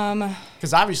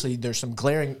 Because obviously there's some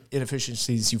glaring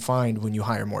inefficiencies you find when you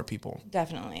hire more people.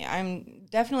 Definitely. I'm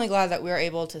definitely glad that we were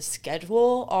able to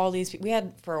schedule all these people. We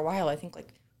had, for a while, I think,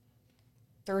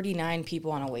 39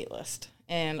 people on a wait list.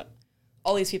 And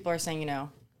all these people are saying, oh,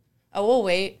 we'll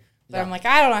wait. But I'm like,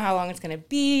 I don't know how long it's going to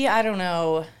be. I don't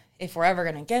know if we're ever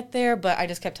going to get there. But I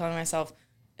just kept telling myself,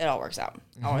 it all works out.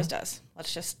 It always does.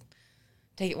 Let's just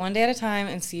take it one day at a time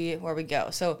and see where we go.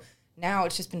 So now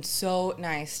it's just been so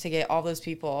nice to get all those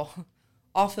people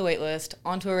off the wait list,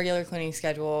 onto a regular cleaning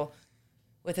schedule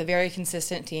with a very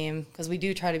consistent team. Because we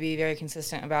do try to be very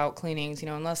consistent about cleanings,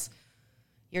 unless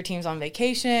your team's on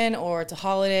vacation or it's a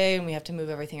holiday and we have to move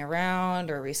everything around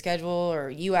or reschedule or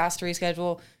you ask to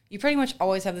reschedule. You pretty much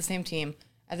always have the same team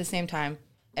at the same time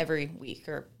every week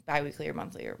or bi-weekly or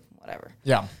monthly or whatever.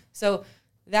 Yeah. So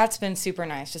that's been super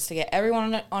nice just to get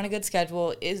everyone on a good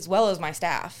schedule as well as my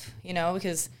staff,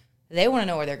 because they want to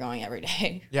know where they're going every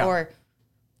day. Yeah. Or,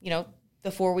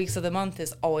 the 4 weeks of the month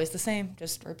is always the same,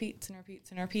 just repeats and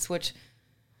repeats and repeats, which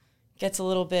gets a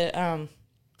little bit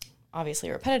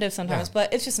obviously repetitive sometimes,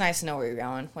 but it's just nice to know where you're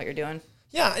going, what you're doing.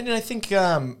 Yeah, and I think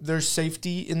there's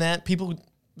safety in that.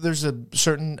 There's a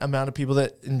certain amount of people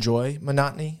that enjoy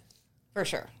monotony. For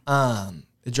sure.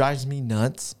 It drives me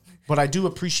nuts, but I do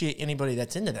appreciate anybody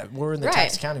that's into that. We're in the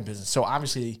tax accounting business, so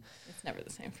obviously it's never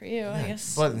the same for you, I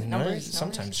guess. But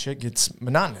sometimes shit gets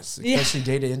monotonous, especially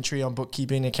data entry on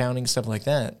bookkeeping, accounting, stuff like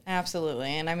that. Absolutely,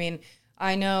 and I mean,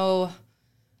 I know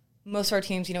most of our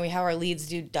teams, we have our leads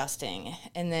do dusting,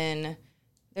 and then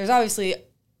there's obviously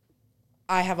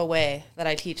I have a way that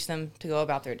I teach them to go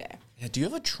about their day. Yeah, do you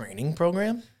have a training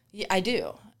program? Yeah, I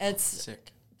do. It's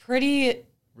sick. Pretty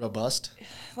robust.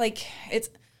 It's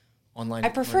online. I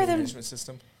prefer them. Management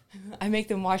system. I make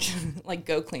them watch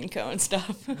Go Clean Co and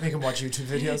stuff. Make them watch YouTube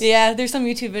videos. Yeah, there's some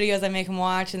YouTube videos I make them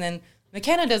watch, and then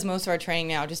McKenna does most of our training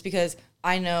now, just because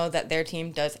I know that their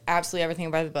team does absolutely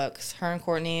everything by the books. Her and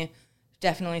Courtney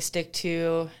definitely stick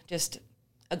to just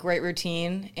a great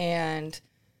routine, and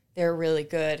they're really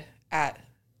good at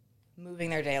moving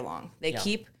their day along. You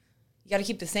got to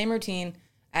keep the same routine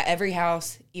at every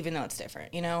house, even though it's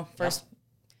different. First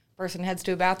person heads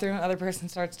to a bathroom, other person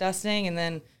starts dusting, and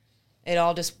then it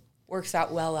all just works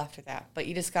out well after that. But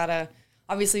you just gotta,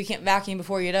 obviously you can't vacuum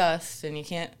before you dust, and you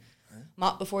can't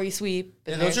mop before you sweep.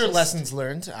 Yeah, those are lessons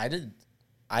learned.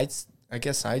 I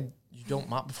guess you don't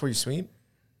mop before you sweep.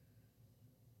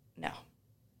 No.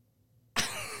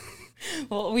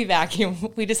 Well, we vacuum.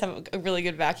 We just have a really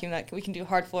good vacuum that we can do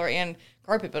hard floor and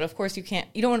carpet. But of course, you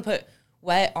don't want to put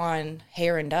wet on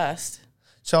hair and dust.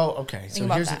 So okay, Think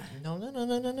about here's that.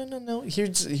 No.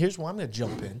 Here's where I'm gonna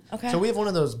jump in. Okay. So we have one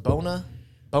of those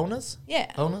Bonas.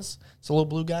 Yeah. Bonas. It's a little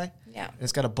blue guy. Yeah. And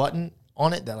it's got a button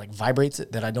on it that vibrates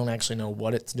it that I don't actually know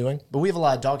what it's doing. But we have a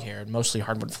lot of dog hair and mostly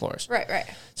hardwood floors. Right.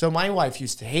 So my wife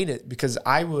used to hate it because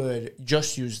I would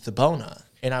just use the Bona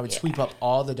and I would sweep up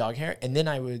all the dog hair, and then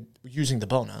I would using the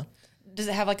Bona. Does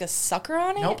it have a sucker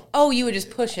on it? Nope. Oh, you would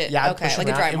just push it. Yeah, I'd okay, push like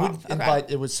it a dry around. mop. Okay.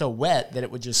 But it was so wet that it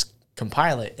would just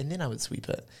compile it, and then I would sweep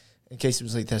it in case it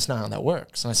was that's not how that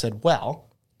works. And I said, well,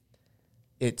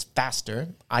 it's faster.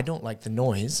 I don't like the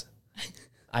noise.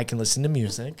 I can listen to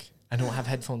music. I don't have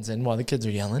headphones in while the kids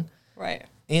are yelling. Right.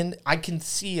 And I can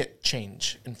see it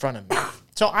change in front of me.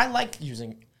 So I like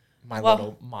using my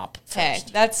little mop first. Hey,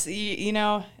 that's,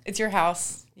 it's your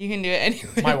house. You can do it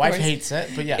anyway. My wife hates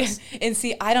it, but yes. And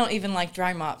see, I don't even like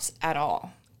dry mops at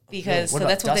all. Because, what so about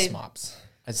that's what dust mops?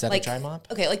 Is that a dry mop?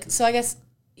 Okay, so I guess,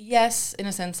 yes, in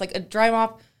a sense. A dry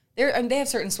mop They have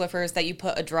certain Swiffers that you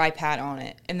put a dry pad on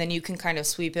it, and then you can kind of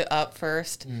sweep it up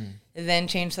first, then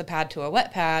change the pad to a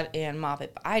wet pad and mop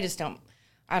it. But I don't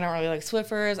really like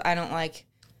Swiffers. I don't like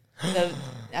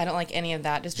any of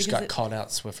that. Just got called out,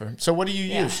 Swiffer. So what do you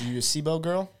use? You use SIBO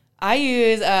Girl? I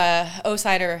use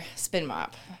O-Cider Spin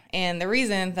Mop. And the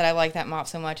reason that I like that mop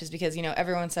so much is because,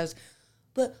 everyone says,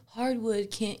 but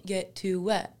hardwood can't get too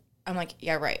wet. I'm like,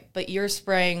 yeah, right. But you're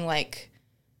spraying like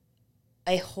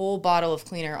a whole bottle of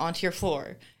cleaner onto your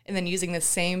floor and then using the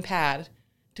same pad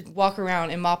to walk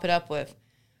around and mop it up with.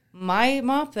 My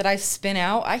mop that I spin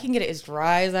out, I can get it as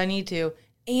dry as I need to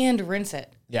and rinse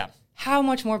it. Yeah. How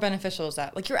much more beneficial is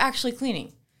that? Like, you're actually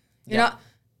cleaning. You're not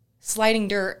sliding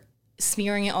dirt,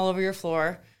 smearing it all over your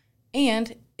floor,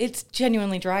 and it's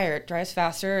genuinely drier. It dries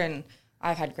faster, and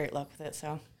I've had great luck with it.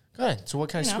 So good. So what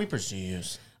kind of sweepers do you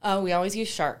use? We always use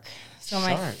Shark. So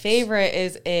my favorite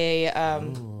is a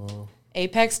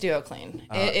Apex Duo Clean.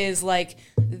 It is like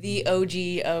the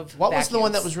OG of What vacuums. was the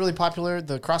one that was really popular?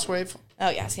 The Crosswave? Oh,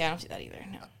 yeah. See, I don't do that either.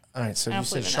 No. All right. So you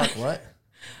said Shark what?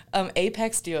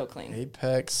 Apex Duo Clean.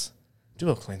 Apex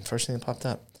Duo Clean. First thing that popped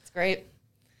up. It's great.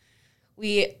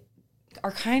 We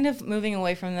are kind of moving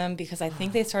away from them because I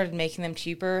think they started making them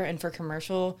cheaper, and for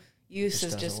commercial use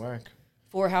is just work.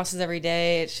 4 houses every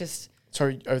day. It's just...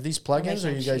 So are these plugins,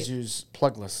 or you guys use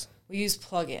plugless? We use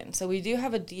plug-in. So we do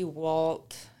have a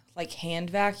DeWalt like hand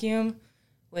vacuum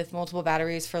with multiple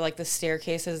batteries for like the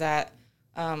staircases at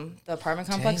the apartment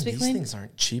complex we clean. These things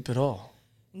aren't cheap at all.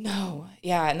 No.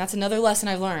 Yeah, and that's another lesson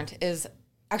I've learned is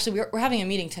actually we're having a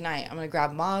meeting tonight. I'm going to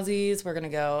grab Mozzie's. We're going to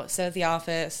go sit at the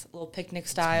office, a little picnic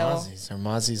style. Mozzie's. Are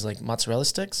Mozzie's like mozzarella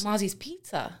sticks? Mozzie's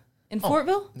Pizza in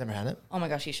Fortville? Never had it. Oh my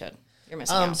gosh, you should. You're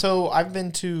missing out. So I've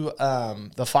been to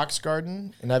the Fox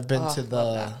Garden, and I've been to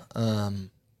the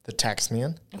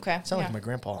Taxman. Okay. Sound like my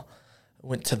grandpa.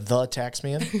 Went to the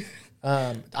Taxman.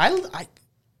 I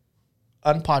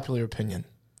unpopular opinion.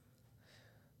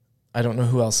 I don't know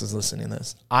who else is listening to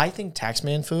this. I think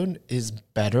Taxman food is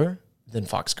better than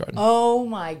Fox Garden. Oh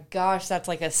my gosh, that's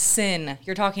like a sin.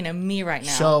 You're talking to me right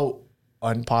now. So,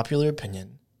 unpopular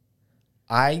opinion.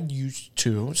 I used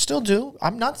to, still do.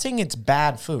 I'm not saying it's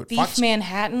bad food. Beef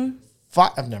Manhattan.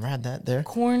 I've never had that there.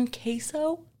 Corn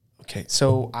queso. Okay,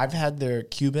 so I've had their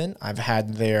Cuban. I've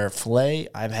had their filet.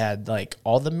 I've had like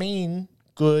all the main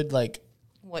good like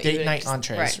date night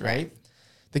entrees, right?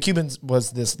 The Cubans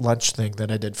was this lunch thing that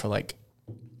I did for like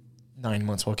 9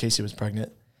 months while Casey was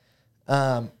pregnant.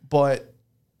 But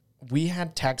we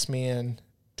had Taxman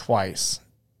twice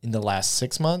in the last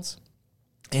 6 months.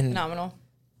 And phenomenal.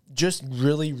 Just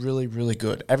really, really, really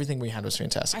good. Everything we had was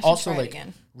fantastic. Also, like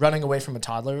running away from a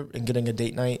toddler and getting a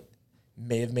date night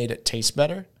may have made it taste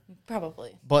better.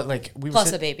 Probably. But like we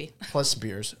plus a baby. Plus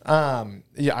beers.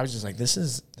 Yeah, I was just like,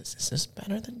 is this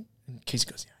better than? And Casey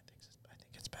goes, yeah, I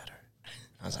think it's better.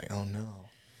 I was like, oh no.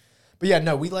 But yeah,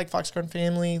 no, we like Fox Garden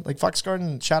family. Like Fox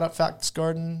Garden, shout out Fox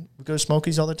Garden. We go to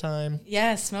Smokies all the time.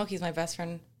 Yeah, Smokies, my best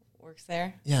friend works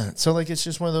there. Yeah, so like it's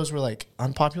just one of those where like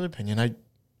unpopular opinion.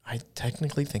 I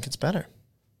technically think it's better.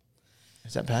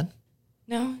 Is that bad?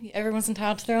 No, everyone's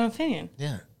entitled to their own opinion.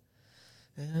 Yeah.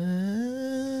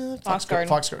 Fox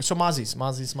Garden. So Mozzie's.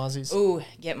 Ooh,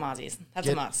 get Mozzie's. That's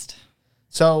a must.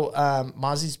 So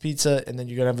Mozzie's Pizza, and then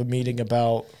you're going to have a meeting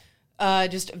about...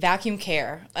 just vacuum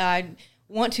care. I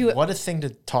want to... What a thing to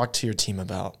talk to your team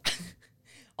about.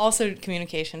 Also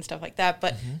communication, stuff like that.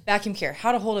 But vacuum care,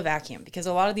 how to hold a vacuum. Because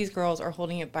a lot of these girls are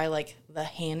holding it by like the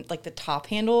hand, like the top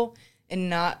handle and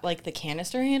not like the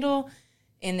canister handle.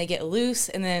 And they get loose,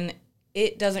 and then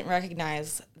it doesn't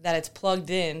recognize that it's plugged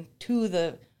in to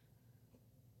the,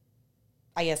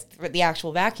 I guess, the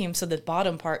actual vacuum, so the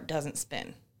bottom part doesn't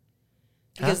spin.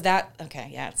 Because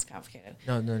it's complicated.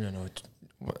 No.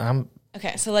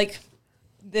 Okay, so like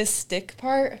this stick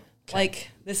part, like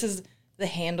this is the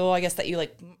handle, I guess, that you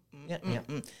like.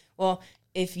 Well,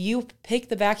 if you pick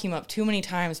the vacuum up too many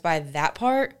times by that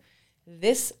part,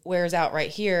 this wears out right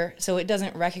here, so it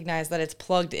doesn't recognize that it's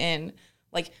plugged in,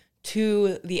 like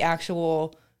to the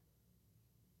actual,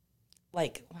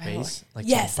 like base. Like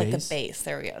the base.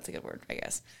 There we go. That's a good word, I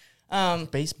guess.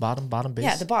 Base, bottom base.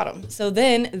 Yeah, the bottom. So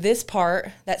then this part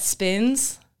that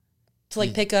spins to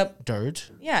like pick up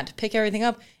dirt. Yeah, to pick everything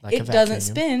up. Like it doesn't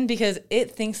spin because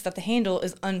it thinks that the handle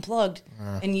is unplugged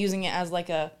and using it as like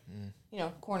a,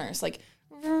 corners, like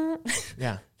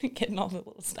yeah, getting all the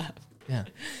little stuff. Yeah.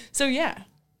 So yeah.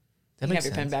 That you makes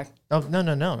have sense. your pen back.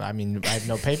 Oh no! I mean, I have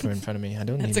no paper in front of me. I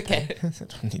don't need a pen. I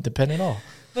don't need the pen at all.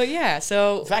 But yeah,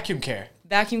 so vacuum care,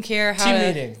 how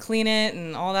to clean it,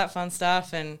 and all that fun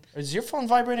stuff. And is your phone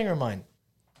vibrating or mine?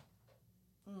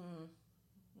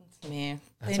 It's me.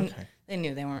 That's okay. They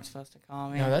knew they weren't supposed to call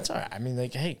me. No, that's all right. I mean,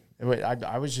 like, hey,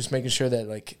 I was just making sure that,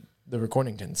 like, the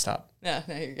recording didn't stop. No,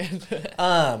 you're good.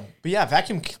 But yeah,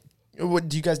 vacuum. What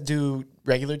do you guys do?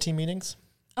 Regular team meetings?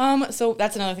 So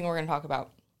that's another thing we're going to talk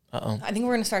about. I think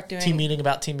we're going to start doing team meeting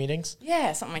about team meetings.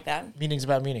 Yeah, something like that. Meetings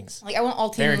about meetings. Like I want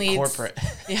all team Very leads. corporate.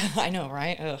 Yeah, I know,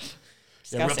 right? Ugh.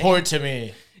 Yeah, report to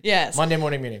me. Yes. Monday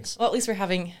morning meetings. Well, at least we're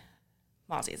having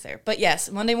Mozzie's there. But yes,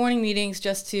 Monday morning meetings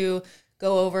just to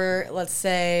go over, let's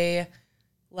say,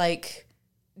 like,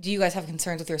 do you guys have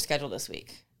concerns with your schedule this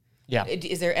week? Yeah. Do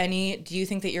you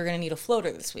think that you're going to need a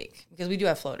floater this week? Because we do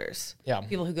have floaters. Yeah.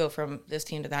 People who go from this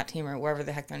team to that team or wherever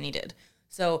the heck they're needed.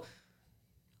 So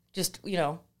just,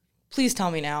 please tell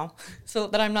me now so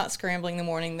that I'm not scrambling the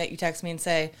morning that you text me and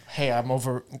say, hey, I'm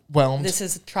overwhelmed. This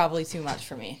is probably too much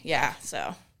for me. Yeah. So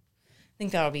I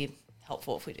think that'll be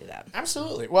helpful if we do that.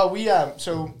 Absolutely. Well, we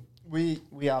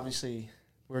obviously,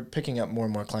 we're picking up more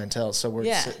and more clientele. So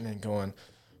we're sitting and going,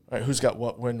 all right, who's got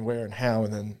what, when, where, and how,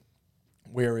 and then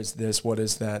where is this, what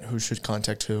is that, who should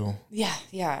contact who? Yeah.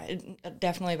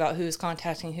 Definitely about who's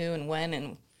contacting who and when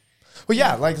and... Well,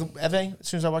 yeah, like Eve, as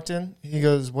soon as I walked in, he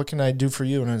goes, what can I do for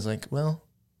you? And I was like, well,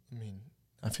 I mean,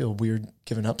 I feel weird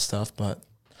giving up stuff, but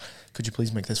could you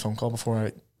please make this phone call before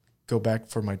I go back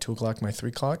for my 2 o'clock, my 3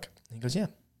 o'clock? And he goes, yeah.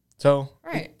 So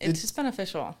right. It's just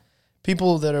beneficial.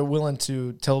 People that are willing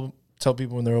to tell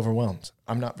people when they're overwhelmed.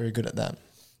 I'm not very good at that.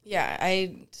 Yeah,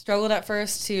 I struggled at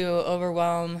first to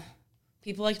overwhelm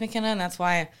people like McKenna, and that's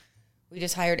why we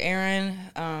just hired Erin.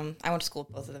 I went to school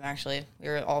with both of them, actually. We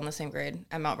were all in the same grade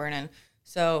at Mount Vernon.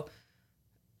 So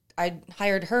I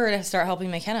hired her to start helping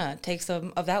McKenna take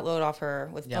some of that load off her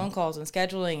with phone calls and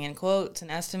scheduling and quotes and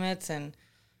estimates. And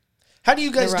how do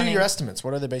you guys do your estimates?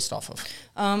 What are they based off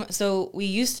of? So we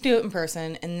used to do it in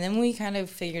person, and then we kind of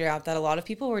figured out that a lot of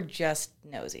people were just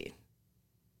nosy,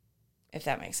 if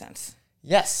that makes sense.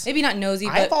 Yes. Maybe not nosy,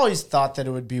 but... I've always thought that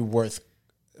it would be worth...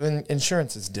 And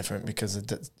insurance is different because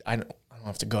I don't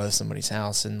have to go to somebody's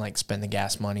house and, like, spend the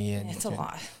gas money. And it's a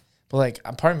lot. But, like,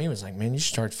 part of me was like, man, you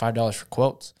should charge $5 for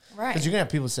quotes. Right. Because you're going to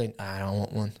have people saying, I don't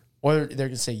want one. Or they're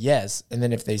going to say yes. And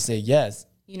then if they say yes...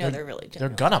 they're really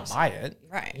genuine. They're going to buy it.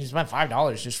 Right. You spend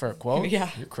 $5 just for a quote? Yeah.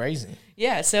 You're crazy.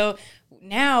 Yeah, so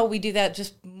now we do that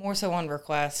just more so on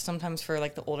request, sometimes for,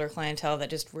 like, the older clientele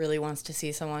that just really wants to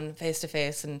see someone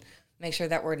face-to-face and make sure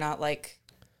that we're not, like,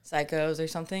 psychos or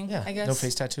something, I guess. No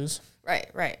face tattoos?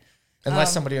 Right.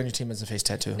 Unless somebody on your team has a face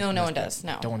tattoo. No one does,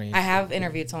 no. Don't want to. I have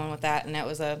interviewed someone with that, and that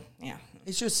was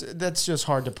that's just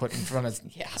hard to put in front of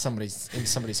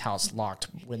somebody's house locked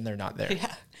when they're not there.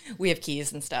 Yeah, we have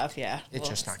keys and stuff, It's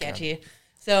just not sketchy. Good.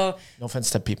 So no offense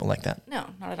to people like that. No,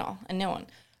 not at all, and no one.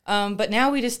 But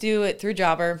now we just do it through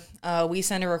Jobber. We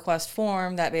send a request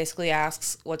form that basically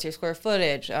asks, what's your square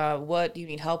footage? What do you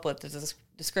need help with? Does this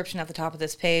description at the top of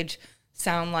this page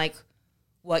sound like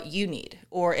what you need?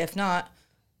 Or if not,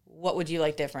 what would you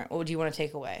like different? What would you want to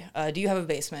take away? Do you have a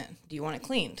basement? Do you want it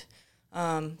cleaned?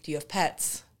 Do you have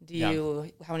pets? How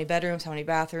many bedrooms? How many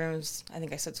bathrooms? I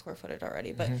think I said square footage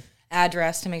already, but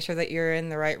address to make sure that you're in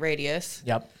the right radius.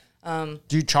 Yep.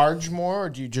 Do you charge more, or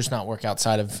do you just not work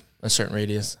outside of a certain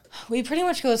radius? We pretty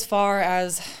much go as far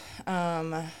as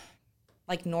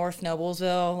like North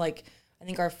Noblesville. Like, I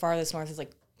think our farthest north is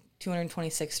like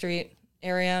 226th Street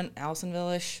area,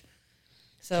 Allisonville-ish.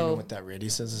 So, do you know what that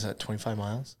radius is? Is that 25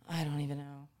 miles? I don't even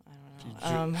know.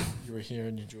 You were here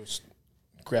and you just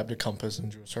grabbed a compass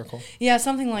and drew a circle? Yeah,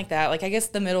 something like that. Like, I guess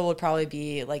the middle would probably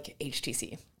be like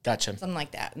HTC. Gotcha. Something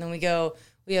like that. And then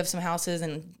we have some houses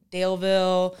in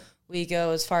Daleville. We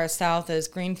go as far as south as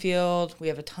Greenfield. We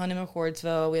have a ton in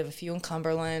McCordsville. We have a few in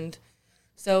Cumberland.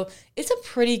 So it's a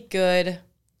pretty good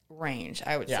range,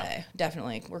 I would say.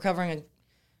 Definitely. We're covering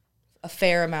a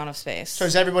fair amount of space. So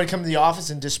does everybody come to the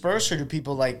office and disperse, or do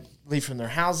people, like, leave from their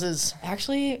houses?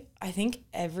 Actually, I think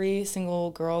every single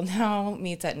girl now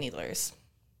meets at Needler's.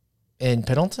 In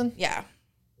Pendleton? Yeah.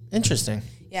 Interesting.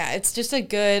 Yeah, it's just a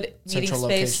good meeting Central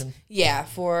space. Location? Yeah,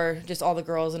 for just all the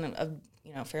girls in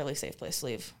a fairly safe place to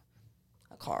leave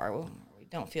a car. We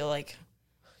don't feel like...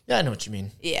 Yeah, I know what you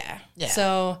mean. Yeah.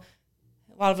 So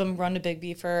a lot of them run to Big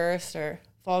B first or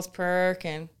Falls Perk,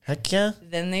 and heck yeah,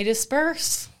 then they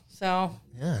disperse. So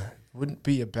yeah, wouldn't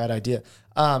be a bad idea.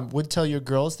 Would tell your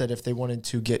girls that if they wanted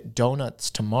to get donuts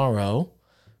tomorrow,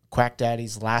 Quack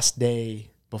Daddy's last day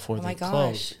before they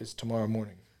close is tomorrow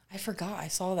morning. I forgot. I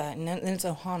saw that. And then it's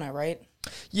Ohana, right?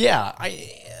 Yeah. I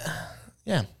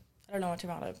don't know much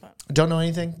about it, but don't know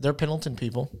anything. They're Pendleton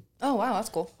people. Oh, wow. That's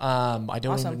cool. I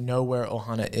don't even know where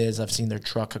Ohana is. I've seen their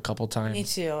truck a couple times. Me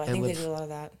too. I think they do a lot of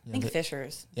that. I think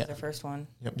Fisher's is their first one.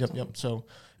 Yep. So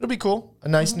it'll be cool. A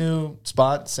nice new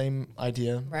spot. Same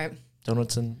idea. Right.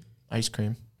 Donuts and ice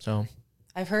cream. So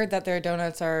I've heard that their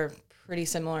donuts are pretty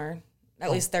similar.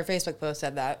 At least their Facebook post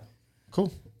said that.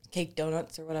 Cool. Cake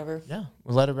donuts or whatever. Yeah,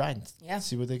 we'll let it ride. Yeah.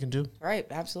 See what they can do. Right,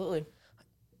 absolutely.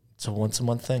 It's a once a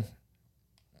month thing.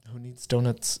 Who needs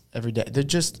donuts every day? They're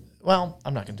just, well,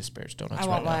 I'm not going to disparage donuts. I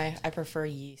won't lie. I prefer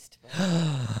yeast.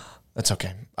 That's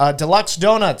okay. Deluxe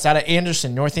Donuts out of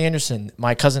Anderson, North Anderson.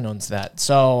 My cousin owns that.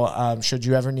 So should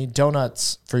you ever need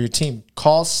donuts for your team,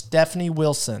 call Stephanie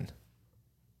Wilson.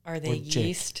 Are they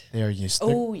yeast? They are yeast.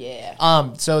 Oh,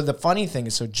 yeah. So the funny thing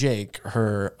is, so Jake,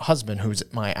 her husband, who's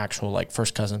my actual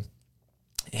first cousin,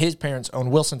 his parents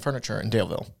own Wilson Furniture in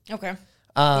Daleville. Okay.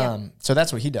 So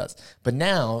that's what he does. But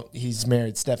now he's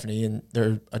married Stephanie, and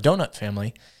they're a donut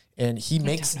family. And he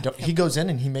makes he goes in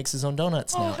and he makes his own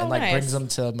donuts now, and nice. brings them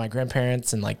to my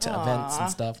grandparents and to events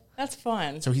and stuff. That's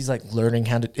fun. So he's learning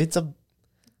how to. It's a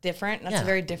different. That's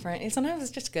very different. And sometimes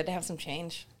it's just good to have some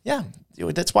change. Yeah,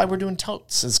 that's why we're doing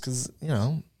totes, is because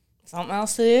something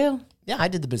else to do. Yeah, I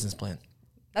did the business plan.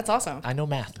 That's awesome. I know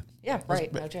math. Yeah,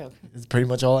 right. No joke. It's pretty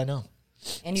much all I know.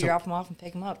 And you drop them off and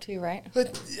pick them up too, right?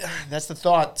 But that's the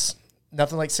thoughts.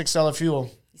 Nothing like $6 fuel.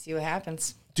 You see what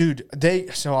happens, dude.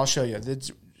 So I'll show you.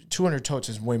 200 totes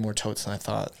is way more totes than I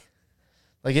thought.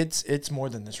 It's more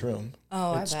than this room.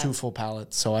 Oh, it's I bet. 2 full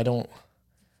pallets. So I don't.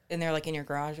 And they're in your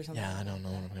garage or something. Yeah, I don't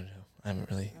know what I'm gonna do. I haven't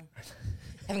really.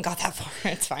 Haven't got that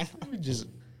far. It's fine. We just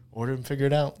order and figure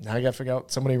it out. Now I got to figure out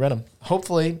somebody rent them.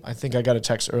 Hopefully, I think I got a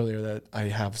text earlier that I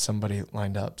have somebody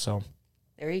lined up. So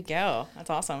there you go. That's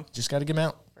awesome. Just got to get them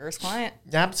out. First client.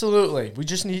 Absolutely.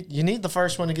 You need the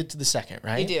first one to get to the second,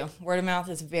 right? You do. Word of mouth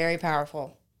is very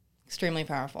powerful. Extremely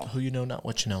powerful. Who you know, not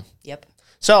what you know. Yep.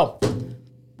 So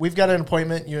we've got an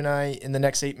appointment, you and I, in the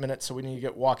next 8 minutes, so we need to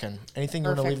get walking. Anything you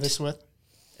want to leave this with?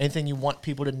 Anything you want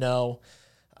people to know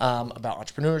about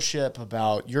entrepreneurship,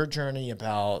 about your journey,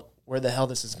 about where the hell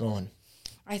this is going?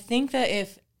 I think that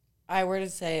if I were to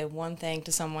say one thing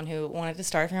to someone who wanted to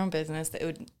start their own business, that it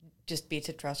would just be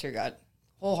to trust your gut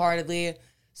wholeheartedly.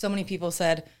 So many people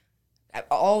said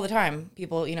all the time, I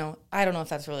don't know if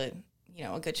that's really,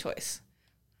 a good choice.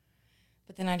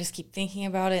 But then I just keep thinking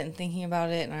about it,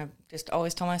 and I just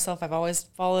always tell myself I've always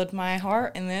followed my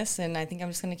heart in this, and I think I'm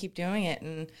just going to keep doing it.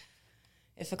 And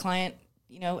if a client,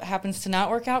 happens to not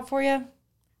work out for you,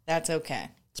 that's okay.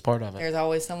 It's part of it. There's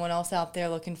always someone else out there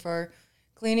looking for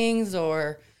cleanings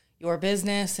or your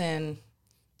business, and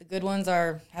the good ones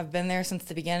have been there since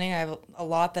the beginning. I have a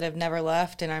lot that have never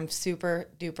left, and I'm super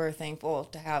duper thankful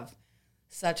to have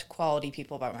such quality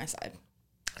people by my side.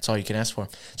 That's all you can ask for.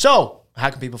 So, how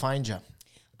can people find you?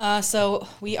 So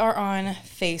we are on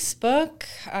Facebook.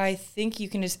 I think you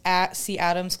can just see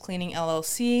Adams Cleaning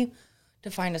LLC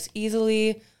to find us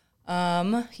easily.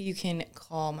 You can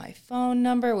call my phone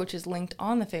number, which is linked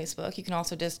on the Facebook. You can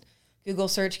also just Google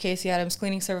search Casey Adams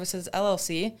Cleaning Services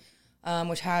LLC,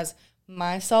 which has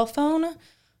my cell phone.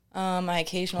 I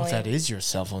occasionally... Well, that is your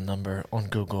cell phone number on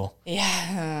Google.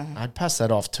 Yeah. I'd pass that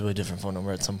off to a different phone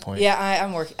number at some point. Yeah,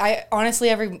 I'm working. I honestly,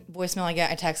 every voicemail I get,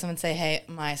 I text them and say, hey,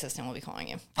 my assistant will be calling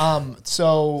you.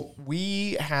 So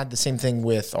we had the same thing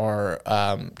with our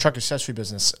truck accessory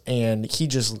business, and he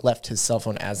just left his cell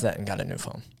phone as that and got a new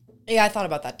phone. Yeah, I thought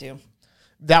about that too.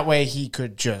 That way he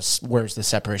could where's the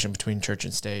separation between church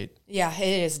and state? Yeah,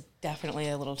 it is definitely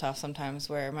a little tough sometimes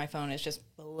where my phone is just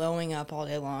blowing up all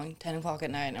day long, 10 o'clock at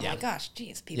night. And I'm like, gosh,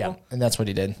 geez, people. Yeah, and that's what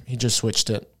he did. He just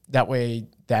switched it. That way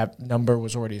that number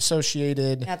was already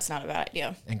associated. That's not a bad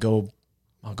idea. And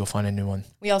I'll go find a new one.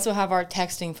 We also have our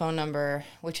texting phone number,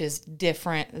 which is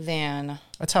different than...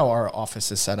 That's how our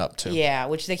office is set up, too. Yeah,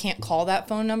 which they can't call that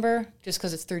phone number just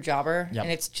because it's through Jobber, Yep.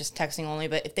 and it's just texting only.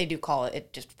 But if they do call it,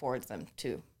 it just forwards them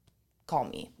to call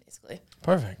me, basically.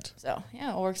 Perfect. So,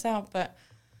 yeah, it works out. But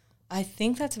I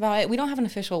think that's about it. We don't have an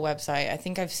official website. I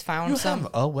think I've found some... You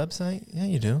have a website? Yeah,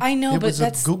 you do. I know, but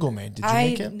that's... Google made. Did you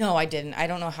make it? No, I didn't. I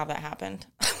don't know how that happened.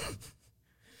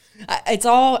 It's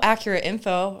all accurate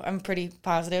info. I'm pretty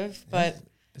positive, but...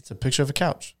 It's a picture of a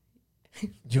couch. Do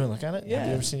you want to look at it? Yeah. Have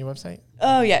you ever seen your website?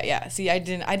 Oh, yeah. See, I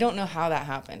don't know how that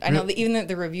happened. I know that even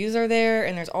the reviews are there,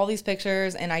 and there's all these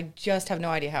pictures, and I just have no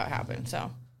idea how it happened, so...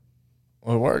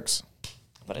 Well, it works.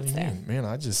 But it's there. Man,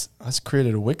 I just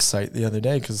created a Wix site the other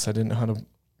day because I didn't know how to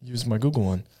use my Google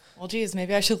one. Well, geez,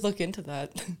 maybe I should look into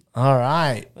that. All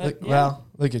right. But, Well,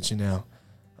 look at you now.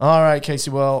 All right,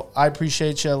 Casey. Well, I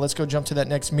appreciate you. Let's go jump to that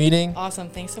next meeting. Awesome.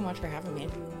 Thanks so much for having me.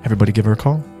 Everybody give her a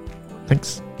call.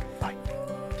 Thanks. Bye.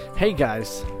 Hey,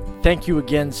 guys. Thank you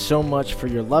again so much for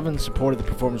your love and support of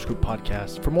the Performance Group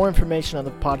podcast. For more information on the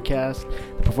podcast,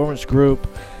 the Performance Group,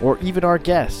 or even our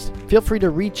guests, feel free to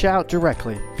reach out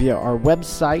directly via our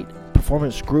website,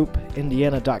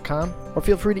 performancegroupindiana.com, or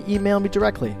feel free to email me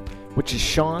directly, which is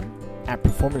Sean at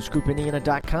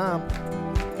performancegroupindiana.com.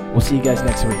 We'll see you guys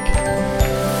next week.